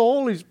 maybe it's the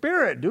Holy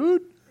Spirit,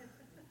 dude.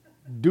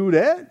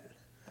 Dudette.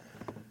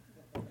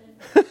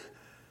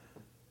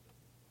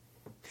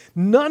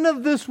 None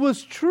of this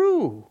was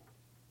true.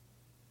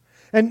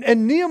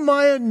 And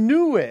Nehemiah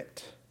knew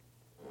it.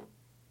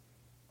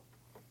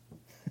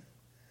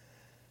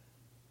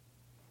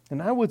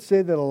 And I would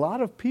say that a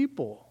lot of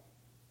people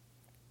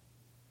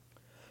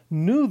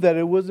knew that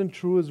it wasn't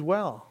true as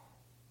well.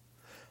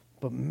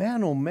 But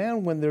man, oh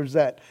man, when there's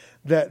that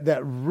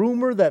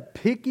rumor, that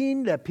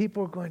picking, that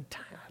people are going,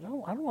 I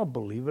don't want to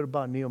believe it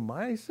about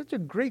Nehemiah. He's such a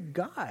great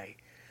guy.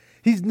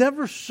 He's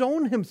never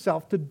shown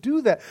himself to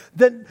do that.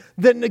 Then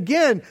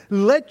again,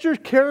 let your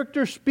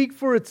character speak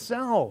for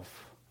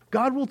itself.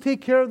 God will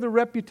take care of the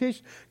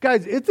reputation.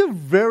 Guys, it's a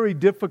very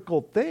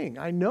difficult thing,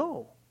 I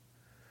know.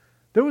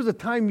 There was a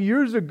time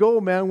years ago,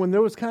 man, when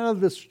there was kind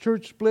of this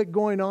church split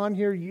going on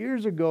here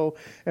years ago.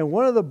 And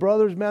one of the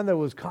brothers, man, that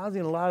was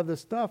causing a lot of this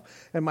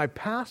stuff. And my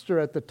pastor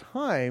at the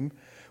time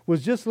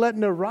was just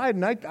letting it ride.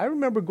 And I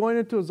remember going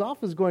into his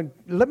office going,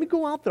 let me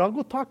go out there. I'll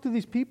go talk to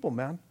these people,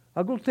 man.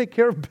 I'll go take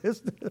care of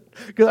business.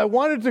 Because I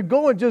wanted to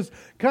go and just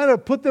kind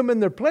of put them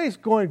in their place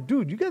going,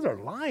 dude, you guys are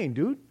lying,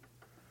 dude.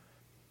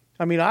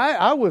 I mean,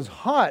 I was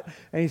hot.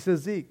 And he says,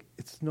 Zeke,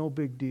 it's no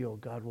big deal.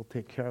 God will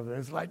take care of it.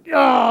 It's like,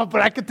 oh,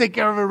 but I can take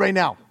care of it right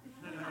now.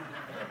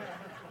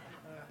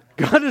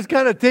 God is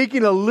kind of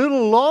taking a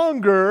little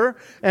longer,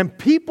 and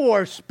people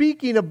are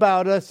speaking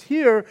about us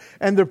here,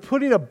 and they're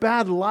putting a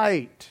bad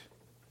light.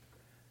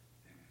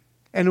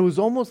 And it was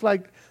almost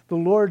like the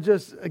Lord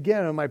just,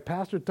 again, and my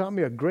pastor taught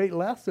me a great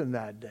lesson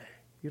that day.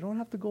 You don't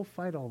have to go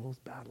fight all those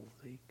battles,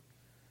 Zeke.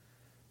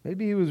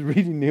 Maybe he was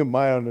reading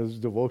Nehemiah on his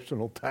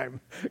devotional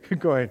time,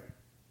 going,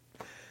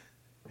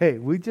 hey,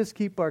 we just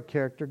keep our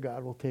character,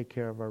 God will take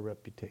care of our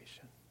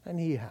reputation. And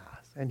he has,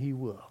 and he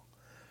will.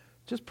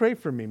 Just pray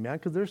for me, man,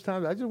 because there's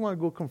times I just want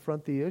to go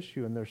confront the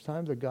issue, and there's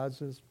times that God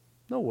says,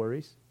 no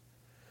worries.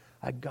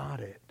 I got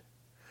it.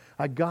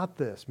 I got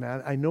this,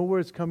 man. I know where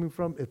it's coming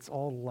from. It's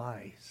all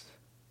lies.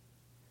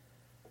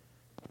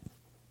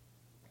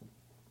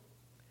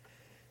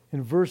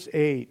 In verse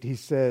 8, he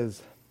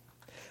says,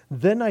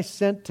 then I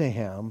sent to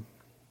him,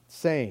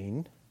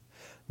 saying,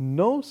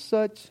 no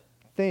such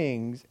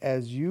things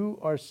as you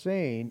are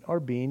saying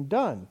are being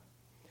done,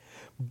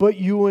 but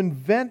you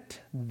invent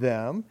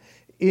them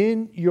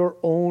in your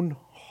own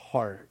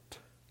heart.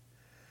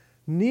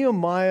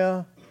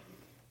 Nehemiah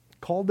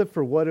called it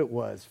for what it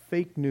was,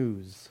 fake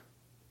news.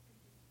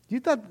 You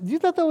thought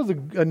that was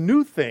a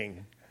new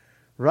thing,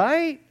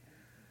 right?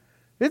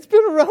 It's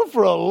been around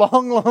for a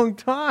long, long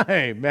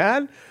time,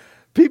 man.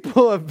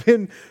 People have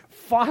been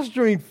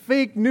fostering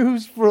fake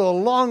news for a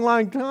long,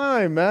 long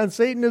time, man.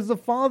 Satan is the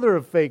father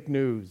of fake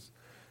news,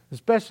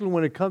 especially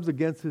when it comes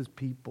against his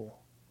people.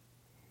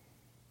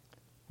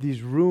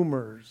 These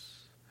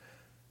rumors,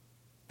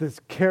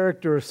 this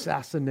character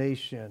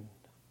assassination,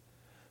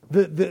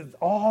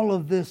 all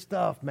of this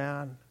stuff,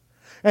 man.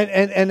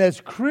 And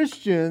as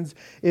Christians,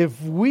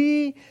 if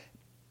we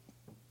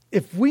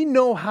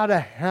know how to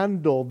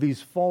handle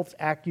these false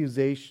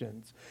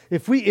accusations,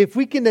 if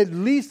we can at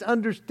least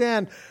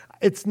understand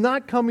it's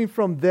not coming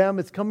from them,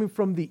 it's coming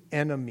from the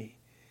enemy.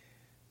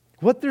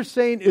 What they're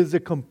saying is a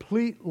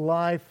complete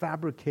lie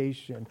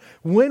fabrication.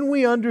 When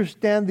we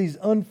understand these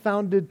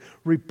unfounded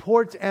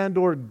reports and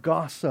or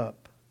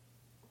gossip,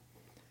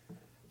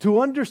 to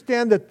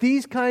understand that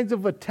these kinds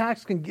of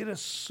attacks can get us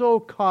so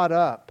caught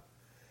up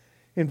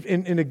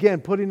in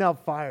again, putting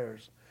out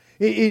fires,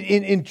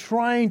 in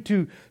trying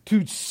to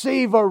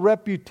save our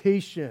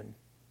reputation,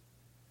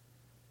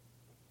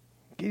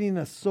 getting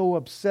us so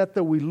upset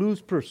that we lose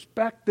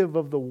perspective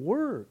of the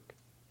work.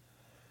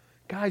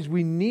 Guys,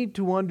 we need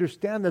to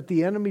understand that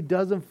the enemy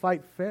doesn't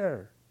fight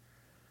fair.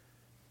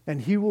 And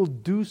he will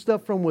do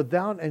stuff from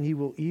without, and he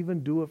will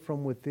even do it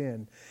from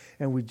within.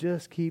 And we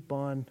just keep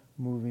on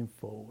moving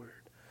forward.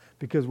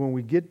 Because when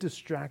we get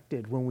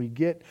distracted, when we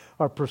get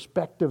our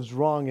perspectives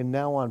wrong and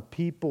now on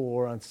people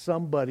or on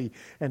somebody,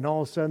 and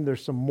all of a sudden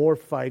there's some more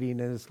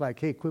fighting, and it's like,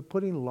 hey, quit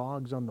putting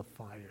logs on the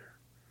fire.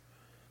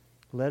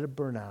 Let it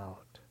burn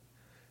out,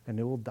 and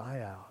it will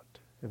die out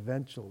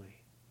eventually.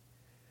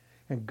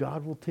 And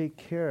God will take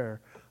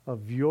care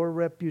of your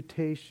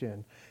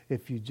reputation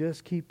if you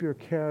just keep your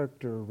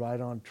character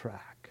right on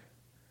track.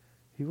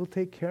 He will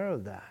take care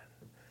of that.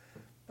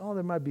 Oh,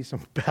 there might be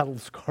some battle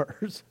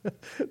scars.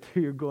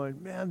 You're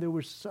going, man, they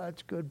were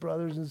such good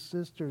brothers and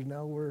sisters.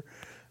 Now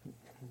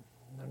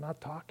they're not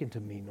talking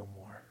to me no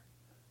more.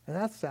 And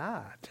that's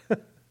sad.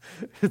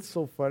 It's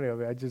so funny. I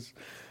mean, I just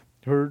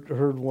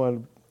heard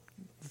one.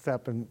 This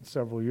happened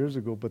several years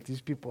ago, but these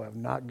people have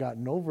not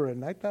gotten over it.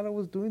 And I thought I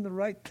was doing the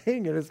right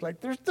thing. And it's like,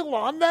 they're still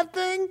on that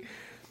thing?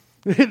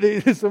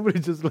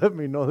 Somebody just let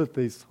me know that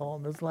they saw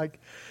them. It's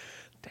like,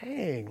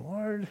 dang,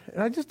 Lord.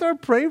 And I just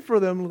started praying for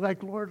them.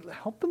 Like, Lord,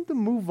 help them to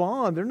move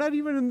on. They're not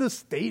even in this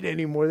state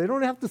anymore. They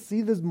don't have to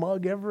see this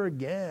mug ever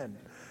again.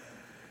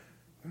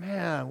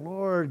 Man,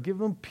 Lord, give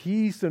them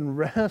peace and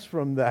rest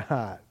from that.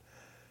 I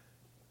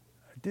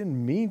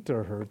didn't mean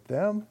to hurt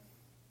them.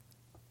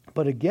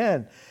 But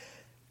again,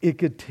 it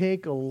could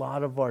take a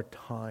lot of our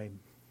time.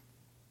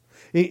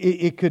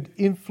 It could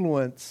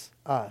influence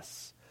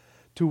us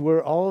to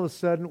where all of a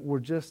sudden we're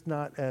just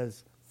not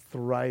as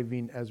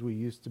thriving as we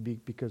used to be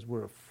because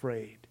we're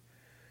afraid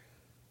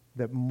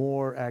that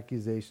more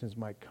accusations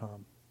might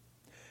come.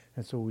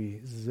 And so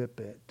we zip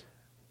it.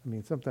 I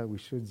mean, sometimes we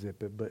should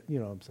zip it, but you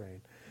know what I'm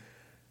saying.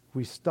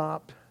 We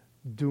stopped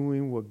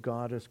doing what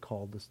God has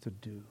called us to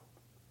do.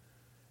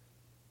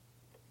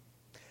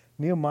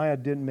 Nehemiah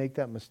didn't make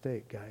that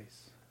mistake,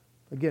 guys.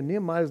 Again,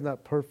 Nehemiah is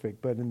not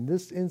perfect, but in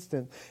this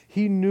instant,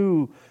 he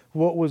knew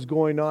what was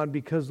going on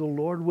because the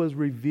Lord was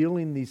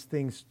revealing these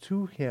things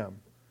to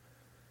him.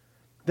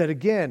 That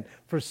again,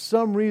 for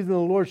some reason, the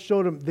Lord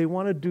showed him they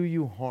want to do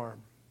you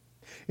harm.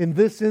 In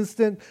this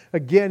instant,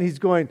 again, he's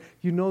going,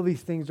 you know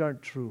these things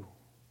aren't true.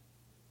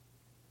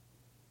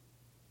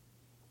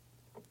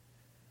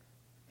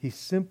 He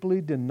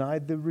simply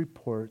denied the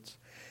reports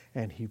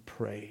and he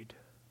prayed.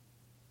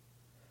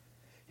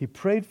 He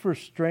prayed for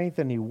strength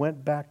and he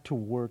went back to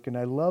work. And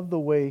I love the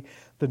way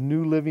the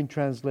New Living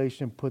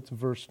Translation puts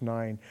verse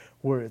 9,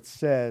 where it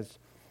says,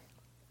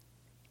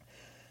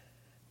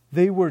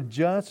 they were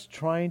just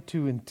trying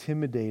to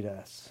intimidate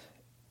us,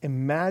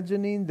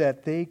 imagining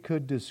that they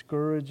could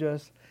discourage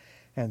us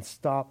and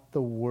stop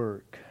the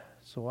work.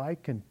 So I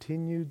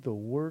continued the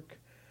work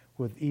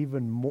with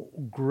even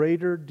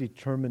greater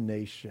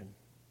determination.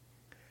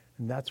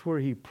 And that's where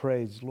he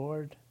prays,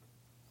 Lord,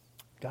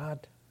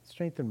 God,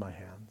 strengthen my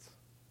hands.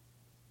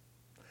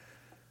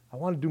 I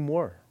want to do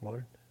more,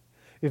 Lord.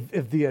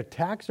 If the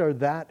attacks are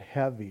that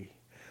heavy,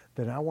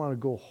 then I want to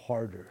go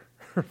harder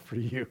for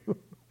you.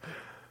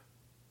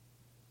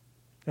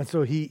 And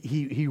so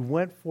he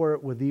went for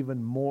it with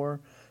even more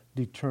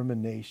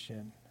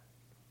determination.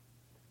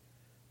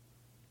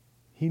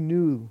 He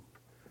knew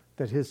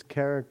that his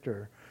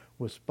character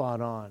was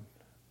spot on.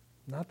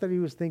 Not that he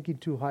was thinking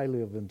too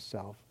highly of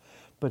himself,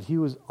 but he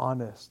was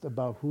honest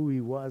about who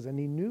he was, and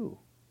he knew.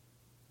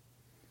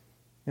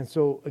 And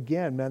so,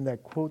 again, man,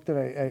 that quote that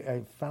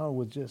I found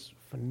was just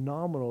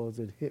phenomenal as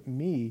it hit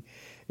me.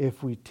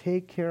 If we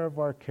take care of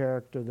our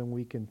character, then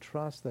we can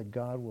trust that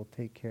God will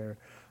take care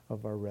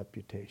of our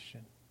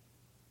reputation.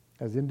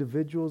 As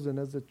individuals and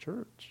as a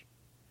church,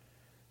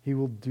 he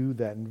will do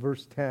that. In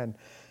verse 10,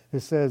 it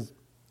says,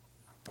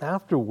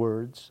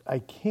 afterwards, I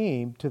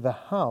came to the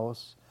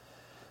house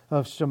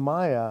of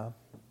Shemaiah,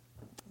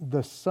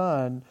 the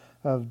son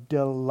of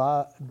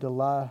Delaiah,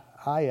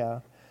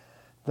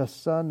 the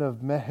son of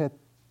Mehetabel,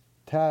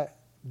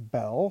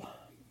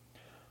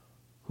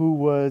 who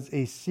was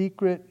a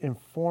secret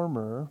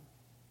informer,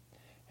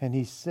 and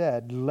he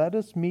said, let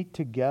us meet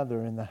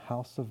together in the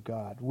house of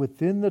God,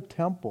 within the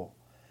temple,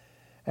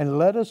 and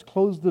let us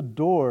close the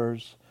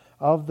doors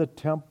of the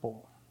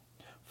temple,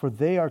 for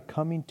they are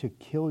coming to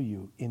kill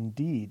you.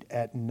 Indeed,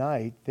 at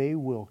night they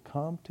will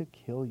come to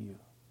kill you.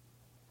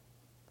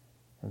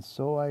 And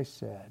so I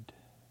said,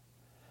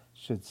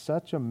 should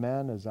such a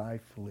man as I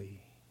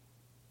flee?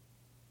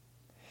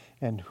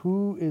 And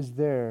who is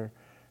there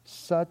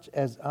such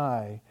as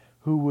I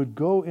who would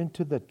go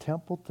into the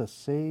temple to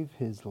save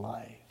his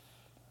life?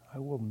 I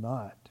will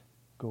not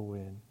go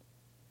in.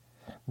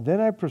 Then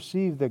I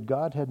perceived that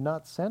God had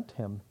not sent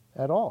him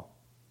at all,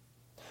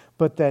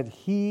 but that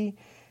he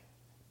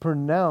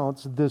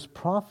pronounced this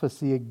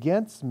prophecy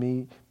against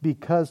me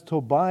because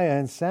Tobiah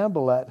and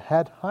Sanballat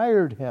had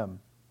hired him.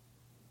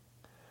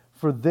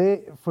 For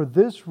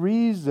this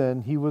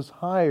reason he was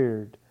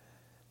hired,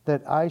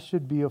 that I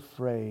should be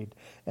afraid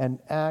and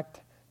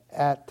act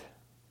that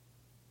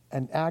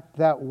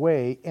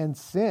way and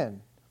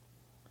sin,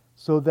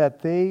 so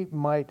that they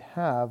might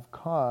have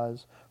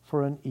cause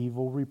for an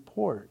evil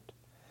report,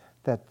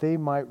 that they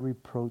might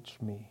reproach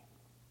me.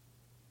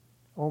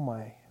 Oh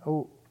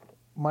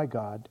my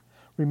God,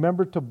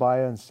 remember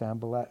Tobiah and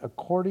Sanballat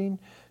according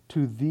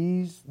to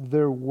these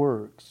their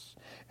works,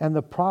 and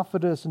the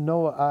prophetess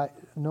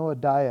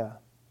Noadiah,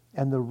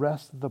 and the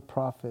rest of the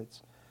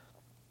prophets,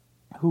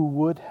 who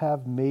would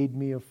have made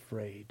me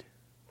afraid.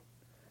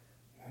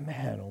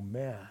 Man, oh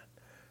man.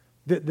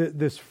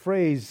 This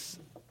phrase,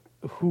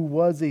 who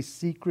was a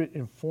secret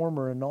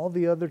informer, and all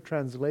the other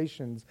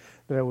translations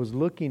that I was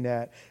looking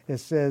at, it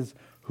says,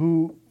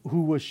 who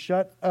was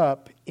shut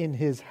up in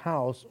his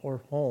house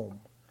or home.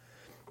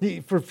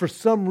 For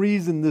some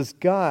reason, this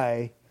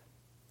guy,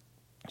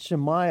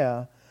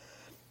 Shemaiah,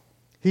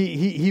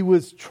 he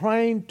was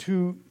trying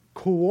to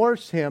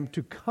coerce him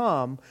to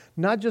come,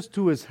 not just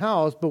to his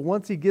house, but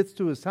once he gets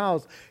to his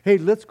house, hey,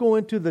 let's go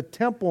into the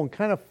temple and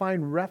kind of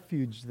find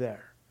refuge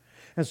there.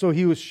 And so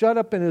he was shut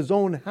up in his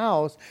own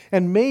house,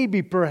 and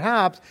maybe,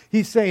 perhaps,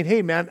 he's saying,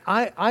 hey, man,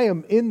 I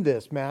am in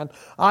this, man.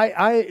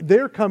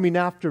 They're coming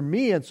after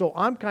me, and so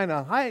I'm kind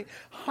of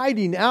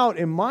hiding out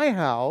in my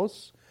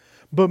house.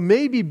 But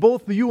maybe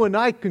both you and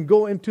I can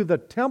go into the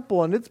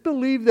temple. And it's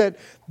believed that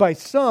by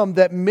some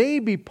that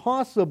maybe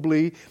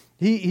possibly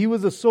he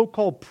was a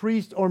so-called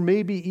priest or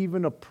maybe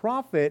even a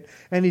prophet.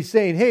 And he's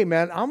saying, hey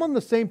man, I'm on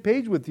the same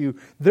page with you.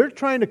 They're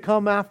trying to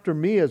come after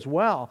me as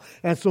well.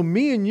 And so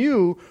me and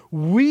you,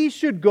 we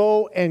should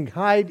go and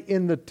hide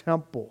in the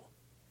temple.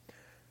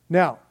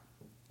 Now,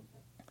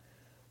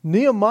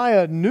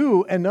 Nehemiah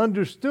knew and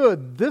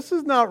understood this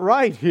is not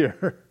right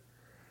here.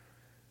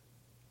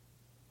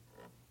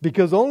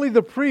 Because only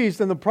the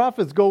priests and the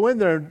prophets go in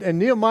there, and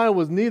Nehemiah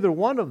was neither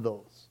one of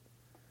those.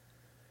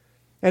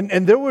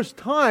 And there was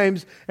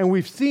times, and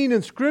we've seen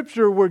in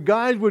Scripture, where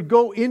guys would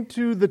go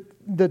into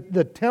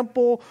the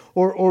temple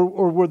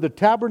or where the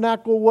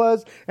tabernacle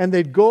was, and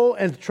they'd go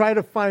and try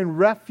to find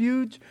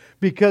refuge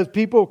because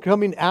people were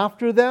coming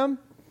after them.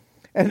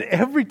 And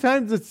every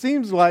time it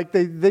seems like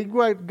they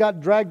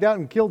got dragged out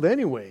and killed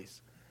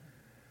anyways.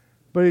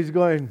 But he's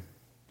going,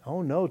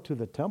 oh no, to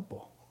the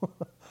temple.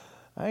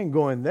 I ain't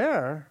going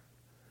there.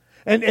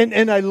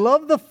 And I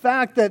love the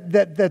fact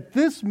that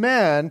this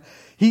man,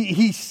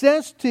 he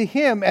says to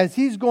him as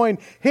he's going,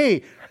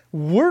 hey,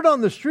 word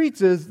on the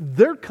streets is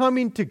they're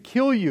coming to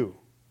kill you.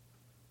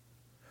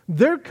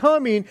 They're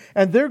coming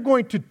and they're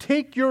going to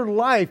take your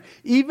life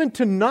even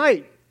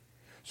tonight.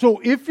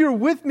 So if you're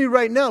with me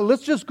right now,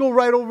 let's just go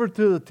right over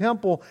to the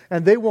temple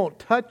and they won't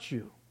touch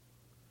you.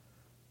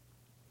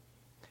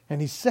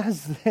 And he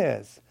says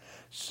this,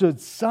 should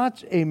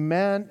such a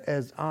man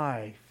as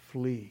I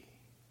flee?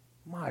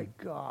 My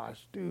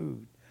gosh,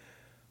 dude.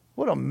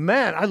 What a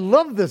man. I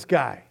love this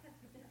guy.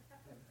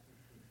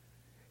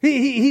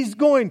 He's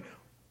going,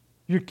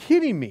 you're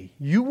kidding me.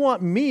 You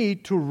want me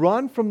to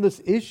run from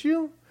this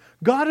issue?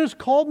 God has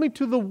called me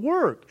to the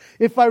work.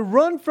 If I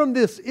run from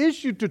this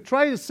issue to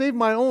try to save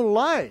my own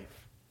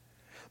life,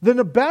 then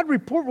a bad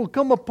report will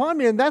come upon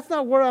me, and that's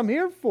not what I'm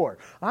here for.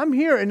 I'm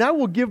here, and I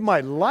will give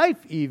my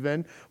life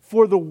even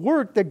for the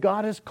work that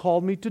God has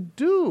called me to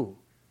do.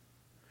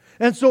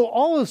 And so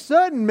all of a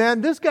sudden,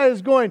 man, this guy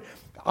is going,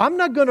 I'm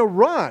not going to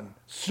run.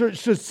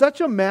 Should such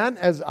a man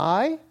as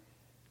I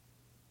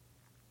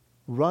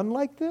run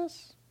like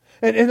this?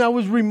 And I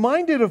was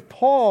reminded of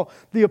Paul,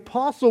 the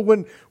apostle,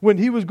 when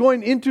he was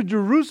going into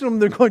Jerusalem.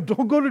 They're going,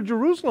 don't go to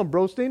Jerusalem,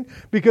 Brostein,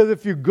 because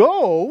if you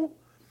go,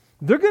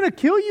 they're going to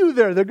kill you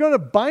there. They're going to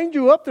bind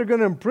you up. They're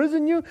going to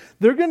imprison you.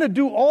 They're going to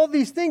do all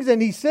these things.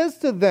 And he says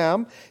to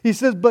them, he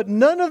says, but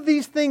none of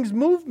these things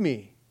move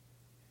me.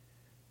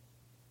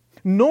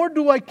 Nor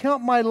do I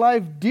count my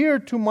life dear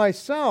to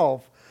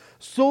myself,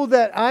 so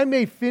that I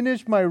may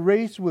finish my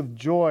race with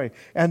joy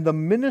and the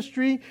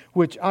ministry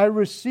which I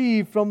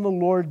received from the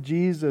Lord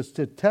Jesus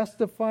to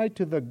testify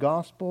to the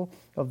gospel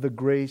of the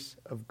grace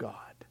of God.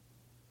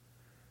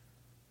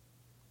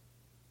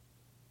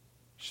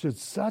 Should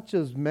such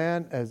a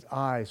man as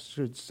I,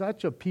 should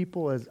such a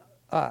people as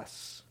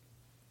us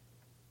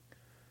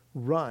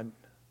run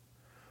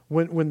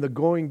when the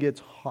going gets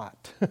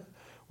hot,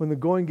 when the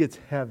going gets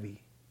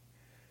heavy?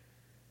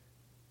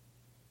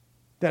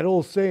 That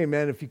old saying,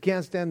 man, if you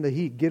can't stand the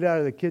heat, get out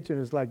of the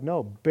kitchen. It's like,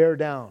 no, bear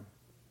down.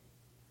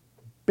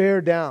 Bear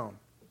down.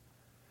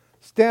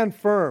 Stand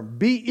firm.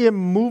 Be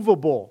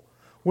immovable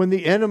when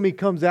the enemy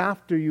comes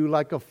after you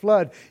like a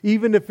flood,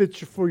 even if it's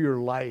for your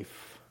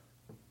life.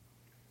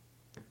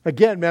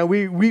 Again, man,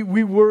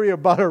 we worry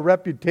about our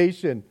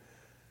reputation.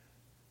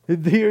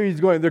 Here he's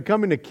going, they're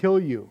coming to kill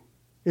you.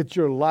 It's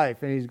your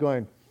life. And he's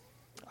going,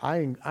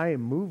 I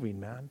am moving,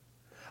 man.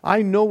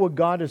 I know what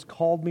God has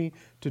called me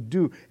to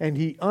do. And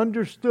he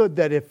understood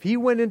that if he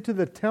went into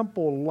the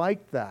temple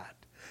like that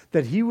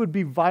he would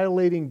be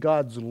violating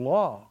God's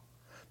law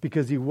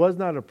because he was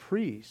not a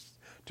priest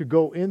to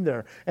go in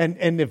there.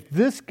 And if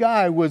this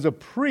guy was a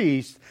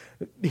priest,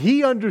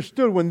 he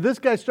understood when this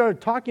guy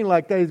started talking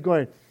like that, he's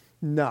going,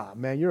 nah,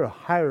 man, you're a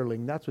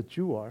hireling. That's what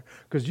you are.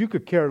 Because you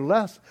could care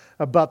less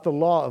about the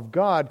law of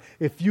God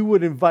if you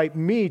would invite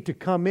me to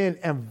come in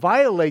and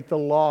violate the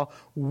law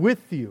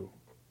with you.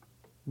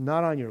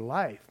 Not on your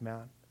life,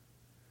 man.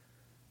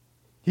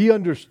 He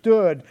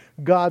understood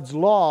God's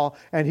law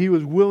and he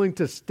was willing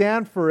to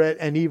stand for it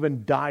and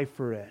even die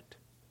for it.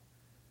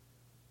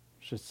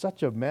 Should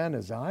such a man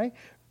as I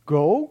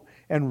go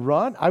and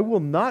run? I will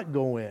not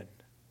go in.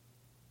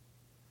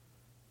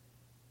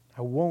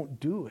 I won't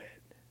do it.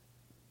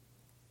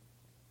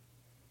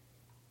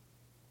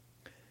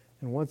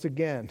 And once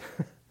again,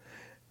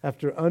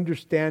 after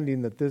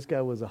understanding that this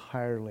guy was a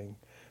hireling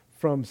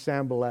from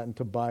Sanballat and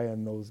Tobiah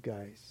and those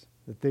guys,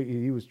 that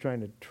he was trying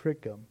to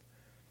trick them,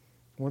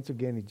 once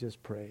again he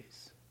just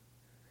prays.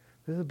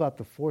 This is about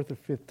the fourth or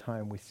fifth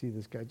time we see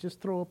this guy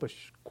just throw up a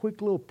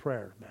quick little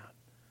prayer, man.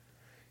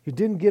 He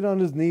didn't get on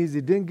his knees.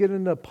 He didn't get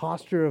in a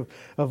posture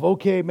of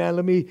okay, man,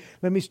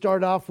 let me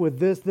start off with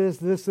this,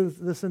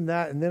 and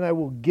that, and then I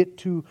will get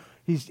to.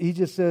 He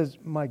just says,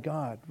 my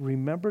God,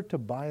 remember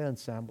Tobiah and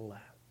Sanballat.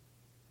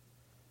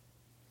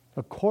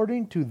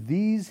 According to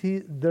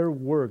their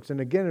works. And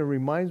again, it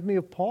reminds me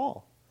of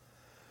Paul.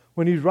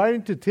 When he's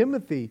writing to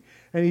Timothy,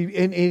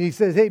 and he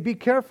says, hey, be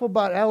careful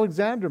about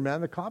Alexander,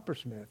 man, the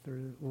coppersmith,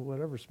 or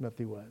whatever smith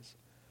he was.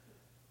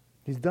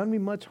 He's done me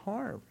much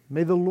harm.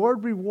 May the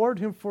Lord reward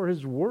him for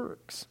his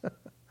works.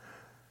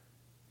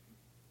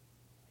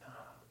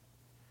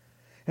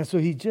 And so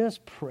he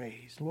just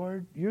prays,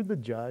 Lord, you're the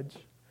judge.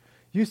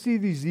 You see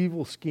these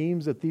evil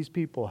schemes that these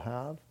people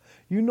have.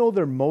 You know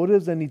their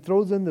motives, and he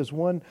throws in this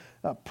one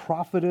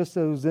prophetess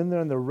that was in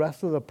there and the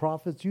rest of the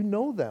prophets. You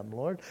know them,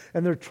 Lord.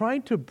 And they're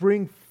trying to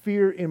bring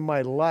fear in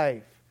my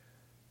life.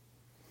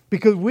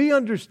 Because we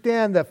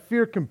understand that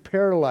fear can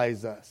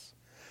paralyze us.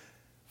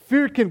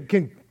 Fear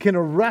can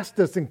arrest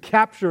us and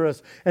capture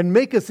us and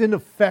make us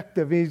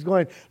ineffective. And he's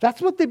going,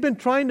 that's what they've been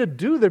trying to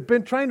do. They've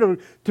been trying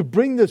to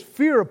bring this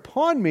fear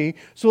upon me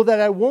so that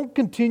I won't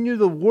continue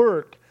the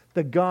work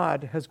that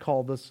God has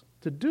called us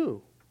to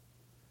do.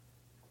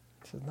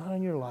 He says, not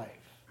in your life.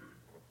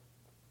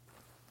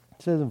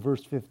 It says in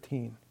verse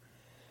 15.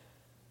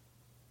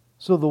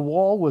 So the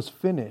wall was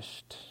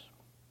finished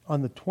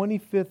on the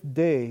 25th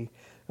day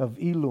of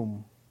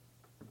Elul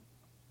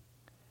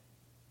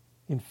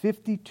in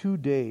 52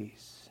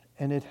 days.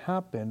 And it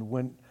happened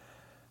when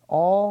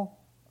all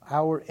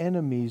our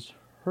enemies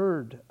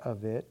heard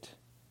of it,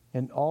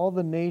 and all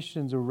the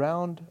nations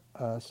around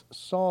us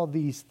saw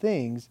these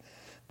things,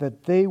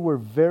 that they were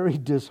very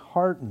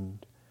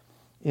disheartened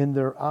in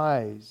their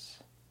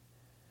eyes.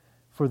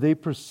 For they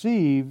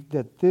perceived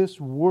that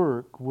this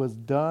work was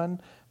done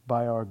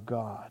by our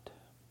God.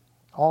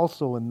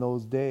 Also in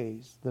those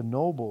days, the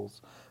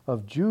nobles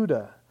of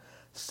Judah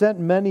sent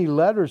many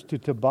letters to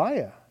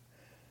Tobiah,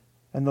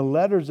 and the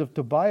letters of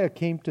Tobiah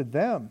came to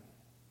them.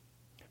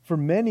 For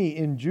many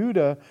in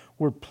Judah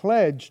were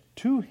pledged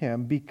to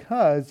him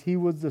because he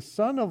was the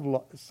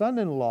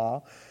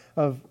son-in-law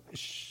of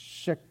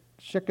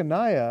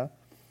Shechaniah,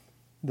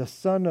 the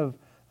son of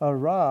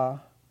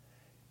Arah,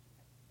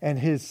 and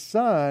his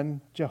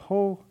son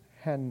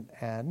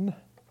Jehohanan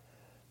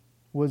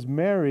was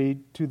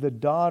married to the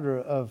daughter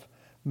of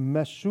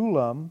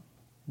Meshullam,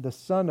 the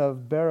son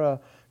of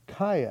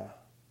Berechiah.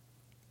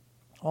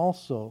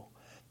 Also,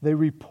 they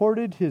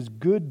reported his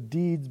good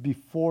deeds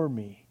before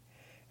me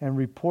and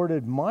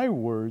reported my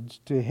words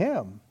to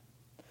him.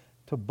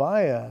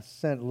 Tobiah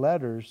sent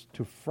letters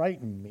to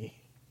frighten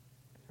me.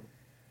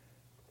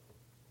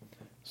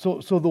 So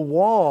the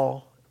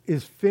wall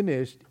is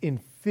finished in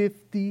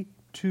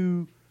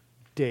 52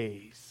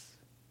 days.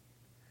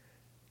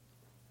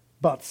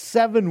 About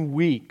 7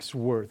 weeks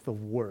worth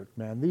of work,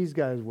 man. These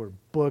guys were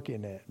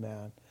booking it,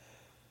 man.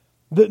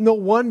 No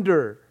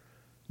wonder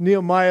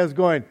Nehemiah's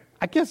going,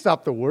 I can't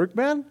stop the work,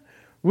 man.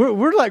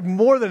 We're like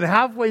more than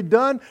halfway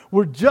done.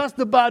 We're just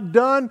about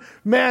done.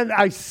 Man,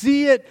 I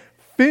see it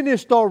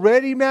finished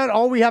already, man.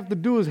 All we have to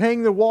do is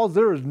hang the walls.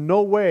 There is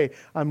no way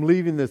I'm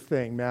leaving this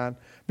thing, man.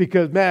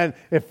 Because, man,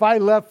 if I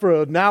left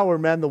for an hour,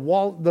 man,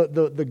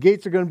 the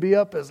gates are going to be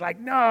up. It's like,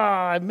 no,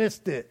 I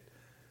missed it.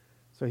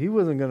 So he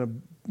wasn't going to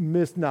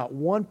miss not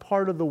one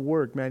part of the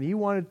work, man. He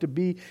wanted to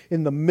be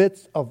in the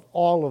midst of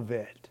all of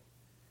it.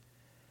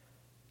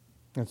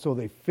 And so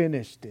they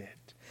finished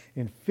it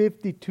in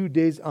 52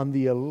 days on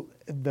the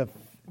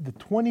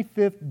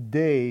 25th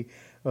day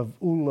of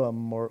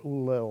Ulam or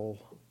Ulel,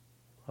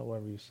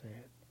 however you say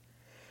it,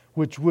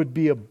 which would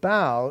be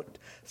about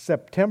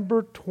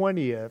September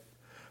 20th,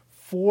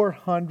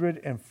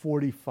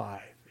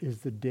 445 is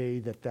the day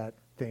that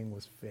thing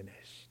was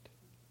finished.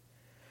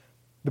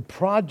 The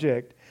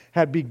project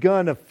had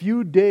begun a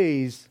few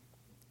days,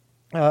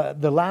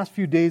 the last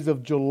few days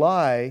of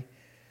July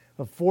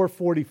of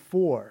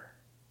 444.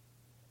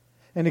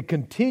 And it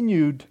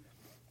continued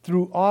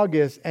through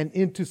August and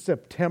into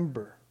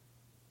September.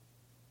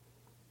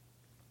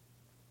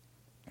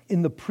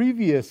 In the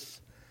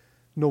previous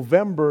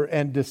November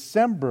and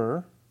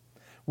December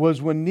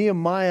was when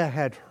Nehemiah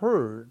had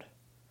heard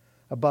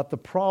about the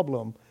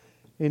problem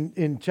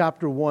in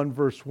chapter 1,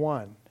 verse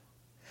 1.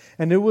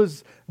 And it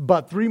was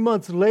about 3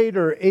 months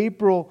later,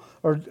 April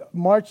or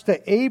March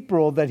to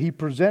April, that he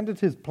presented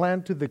his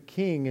plan to the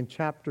king in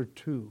chapter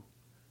 2,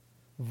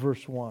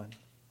 verse 1.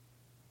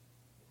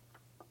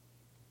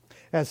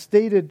 As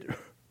stated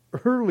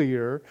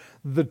earlier,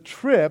 the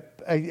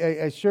trip,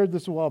 I shared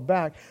this a while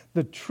back,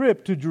 the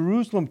trip to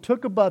Jerusalem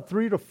took about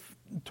 2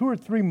 or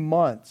 3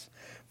 months,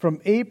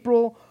 from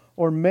April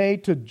or May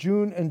to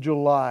June and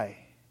July.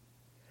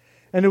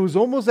 And it was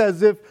almost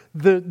as if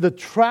the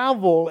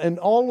travel and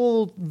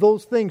all of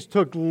those things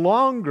took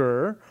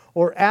longer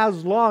or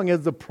as long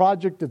as the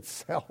project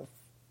itself.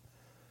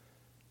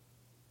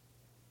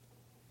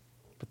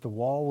 But the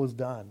wall was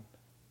done.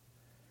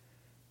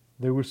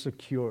 They were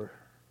secure.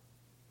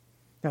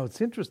 Now it's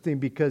interesting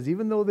because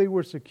even though they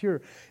were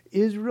secure,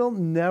 Israel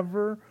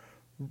never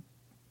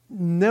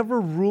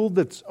ruled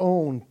its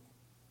own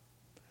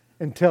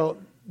until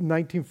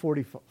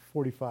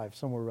 1945,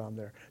 somewhere around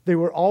there. They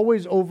were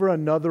always over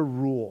another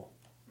rule.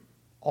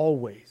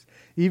 Always.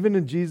 Even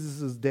in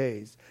Jesus'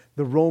 days,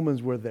 the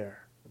Romans were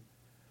there.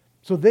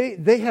 So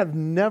they have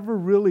never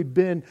really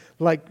been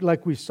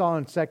like we saw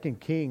in 2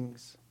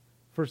 Kings,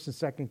 1st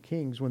and 2nd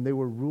Kings, when they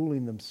were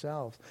ruling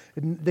themselves.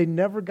 They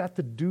never got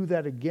to do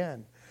that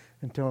again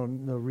until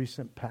in the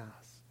recent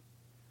past.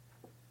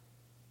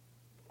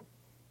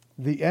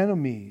 The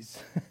enemies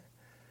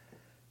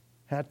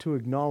had to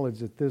acknowledge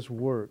that this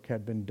work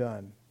had been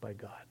done by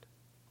God.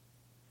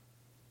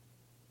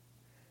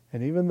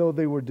 And even though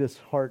they were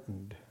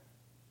disheartened,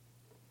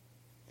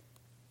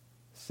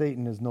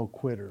 Satan is no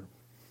quitter.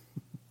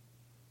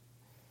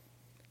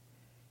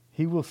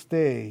 He will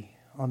stay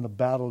on the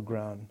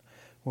battleground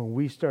when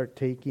we start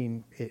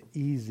taking it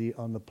easy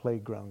on the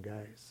playground,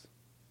 guys.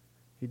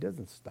 He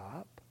doesn't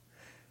stop.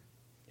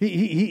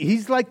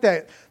 He's like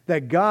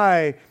that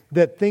guy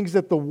that thinks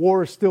that the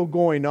war is still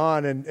going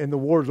on and the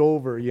war's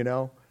over, you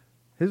know.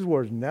 His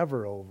war's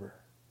never over.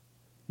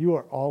 You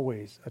are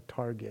always a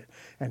target.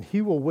 And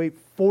he will wait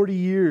 40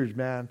 years,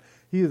 man.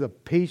 He is a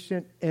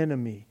patient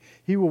enemy.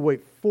 He will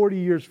wait 40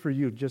 years for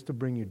you just to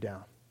bring you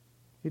down.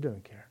 He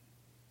doesn't care.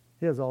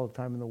 He has all the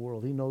time in the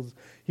world. He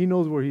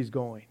knows where he's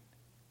going.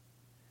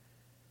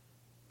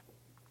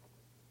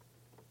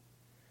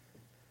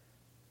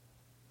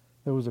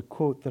 There was a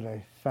quote that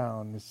I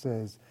found that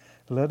says,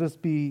 "Let us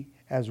be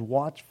as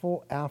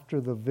watchful after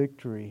the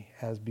victory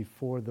as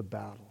before the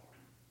battle."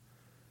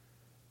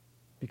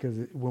 Because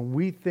when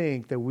we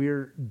think that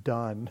we're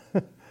done,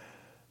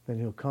 then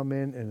he'll come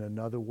in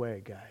another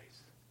way,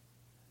 guys.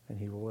 And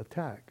he will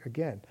attack.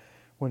 Again,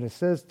 when it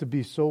says to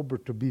be sober,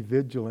 to be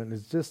vigilant,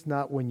 it's just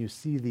not when you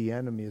see the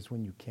enemy, it's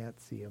when you can't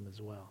see him as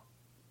well.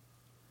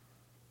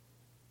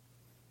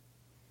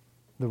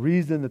 The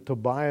reason that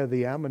Tobiah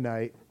the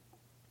Ammonite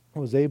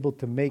was able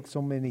to make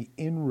so many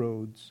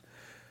inroads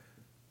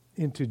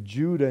into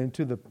Judah,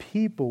 into the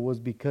people, was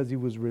because he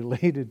was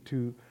related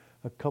to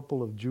a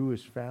couple of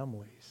Jewish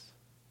families.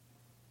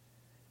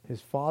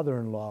 His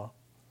father-in-law,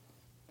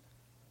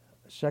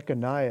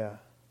 Shechaniah,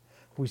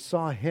 we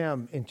saw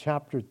him in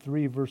chapter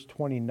 3, verse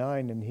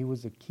 29, and he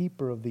was a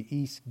keeper of the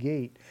east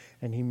gate,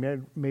 and he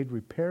made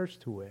repairs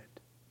to it.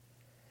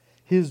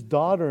 His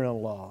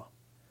daughter-in-law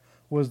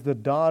was the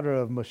daughter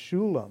of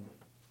Meshullam,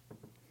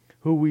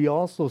 who we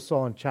also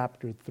saw in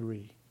chapter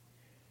 3.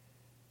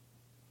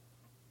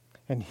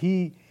 And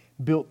he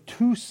built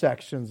 2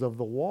 sections of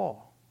the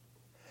wall.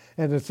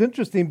 And it's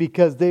interesting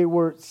because they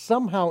were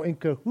somehow in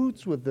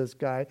cahoots with this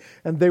guy,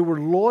 and they were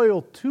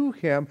loyal to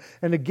him.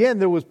 And again,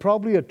 there was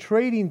probably a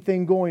trading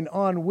thing going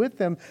on with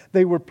them.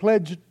 They were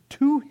pledged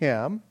to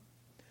him.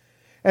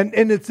 And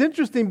it's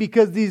interesting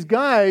because these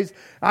guys,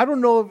 I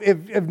don't know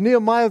if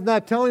Nehemiah's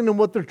not telling them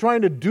what they're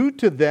trying to do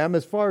to them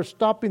as far as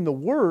stopping the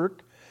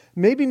work.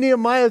 Maybe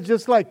Nehemiah is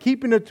just like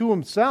keeping it to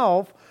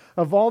himself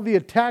of all the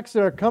attacks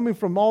that are coming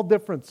from all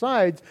different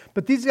sides.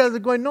 But these guys are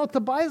going, no,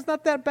 Tobiah's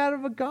not that bad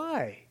of a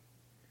guy.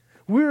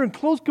 We're in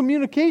close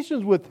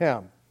communications with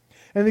him.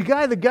 And the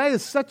guy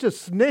is such a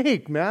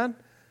snake, man.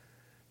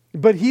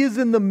 But he is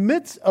in the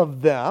midst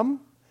of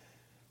them.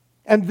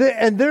 And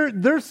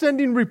they're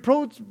sending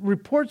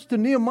reports to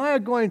Nehemiah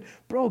going,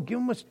 bro, give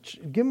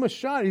him a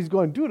shot. He's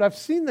going, dude, I've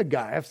seen the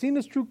guy. I've seen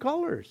his true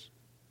colors.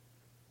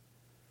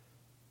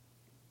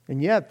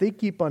 And yet they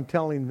keep on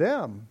telling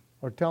them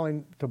or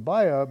telling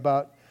Tobiah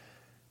about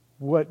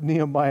what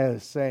Nehemiah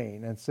is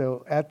saying. And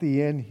so at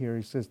the end here,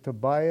 he says,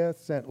 Tobiah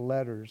sent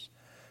letters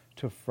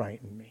to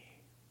frighten me.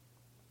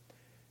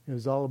 It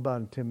was all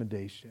about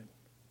intimidation.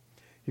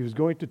 He was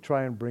going to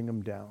try and bring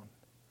him down.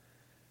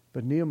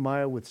 But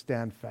Nehemiah would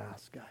stand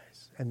fast,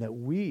 guys. And that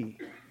we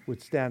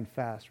would stand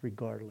fast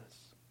regardless.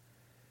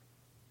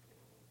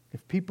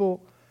 If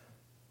people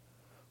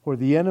or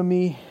the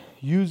enemy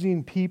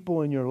using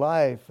people in your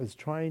life is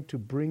trying to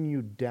bring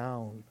you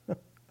down,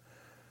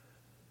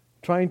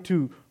 trying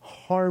to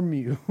harm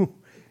you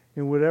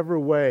in whatever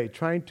way,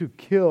 trying to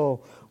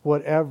kill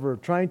whatever,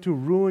 trying to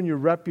ruin your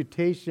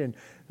reputation,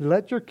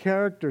 let your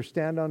character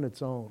stand on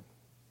its own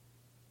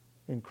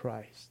in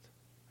Christ.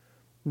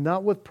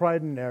 Not with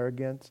pride and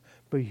arrogance,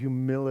 but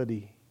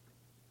humility.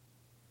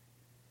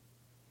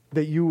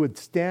 That you would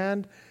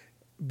stand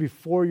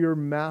before your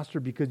master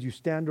because you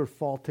stand or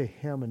fall to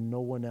him and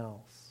no one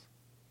else.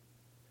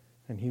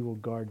 And he will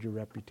guard your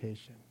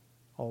reputation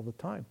all the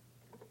time.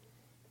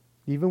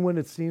 Even when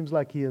it seems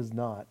like he is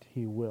not,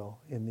 he will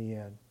in the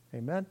end.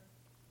 Amen?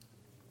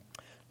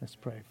 Let's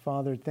pray.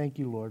 Father, thank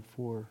you, Lord,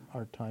 for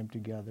our time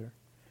together.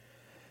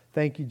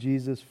 Thank you,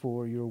 Jesus,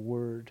 for your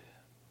word.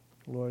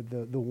 Lord,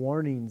 the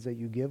warnings that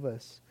you give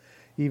us,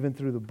 even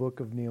through the book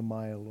of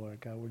Nehemiah, Lord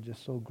God, we're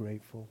just so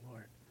grateful,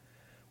 Lord.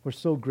 We're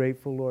so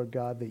grateful, Lord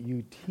God, that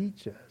you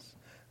teach us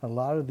a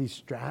lot of these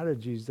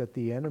strategies that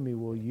the enemy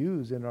will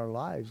use in our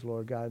lives,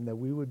 Lord God, and that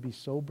we would be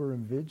sober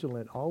and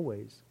vigilant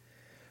always.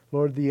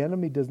 Lord, the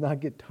enemy does not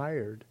get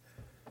tired.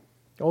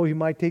 Oh, he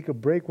might take a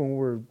break when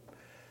we're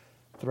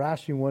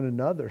thrashing one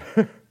another,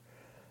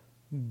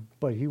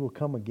 but he will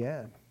come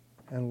again.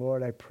 And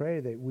Lord, I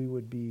pray that we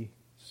would be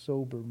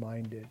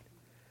sober-minded,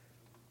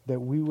 that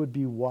we would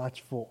be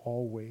watchful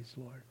always,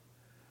 Lord.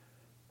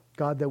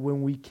 God, that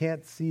when we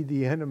can't see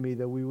the enemy,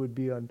 that we would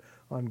be on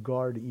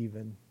guard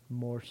even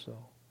more so.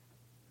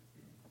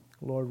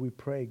 Lord, we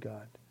pray,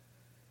 God,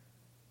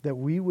 that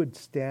we would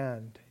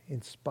stand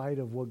in spite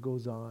of what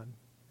goes on,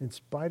 in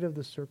spite of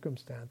the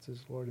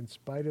circumstances, Lord, in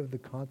spite of the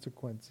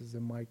consequences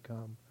that might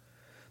come.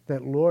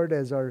 That, Lord,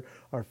 as our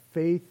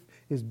faith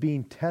is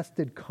being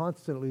tested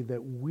constantly,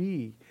 that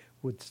we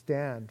would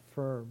stand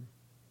firm.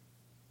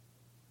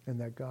 And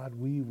that, God,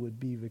 we would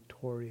be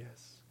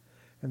victorious.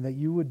 And that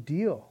you would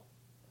deal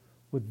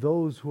with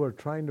those who are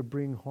trying to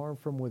bring harm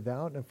from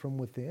without and from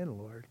within,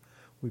 Lord.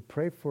 We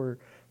pray for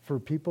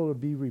people to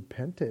be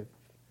repentant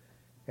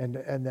and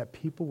that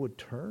people would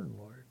turn,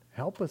 Lord.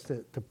 Help us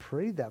to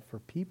pray that for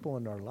people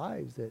in our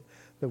lives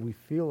that we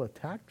feel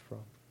attacked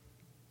from.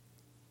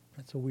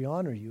 And so we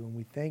honor you and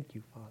we thank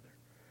you, Father.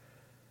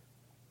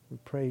 We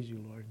praise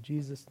you, Lord. In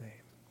Jesus'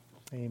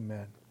 name,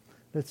 amen.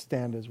 Let's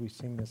stand as we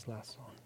sing this last song.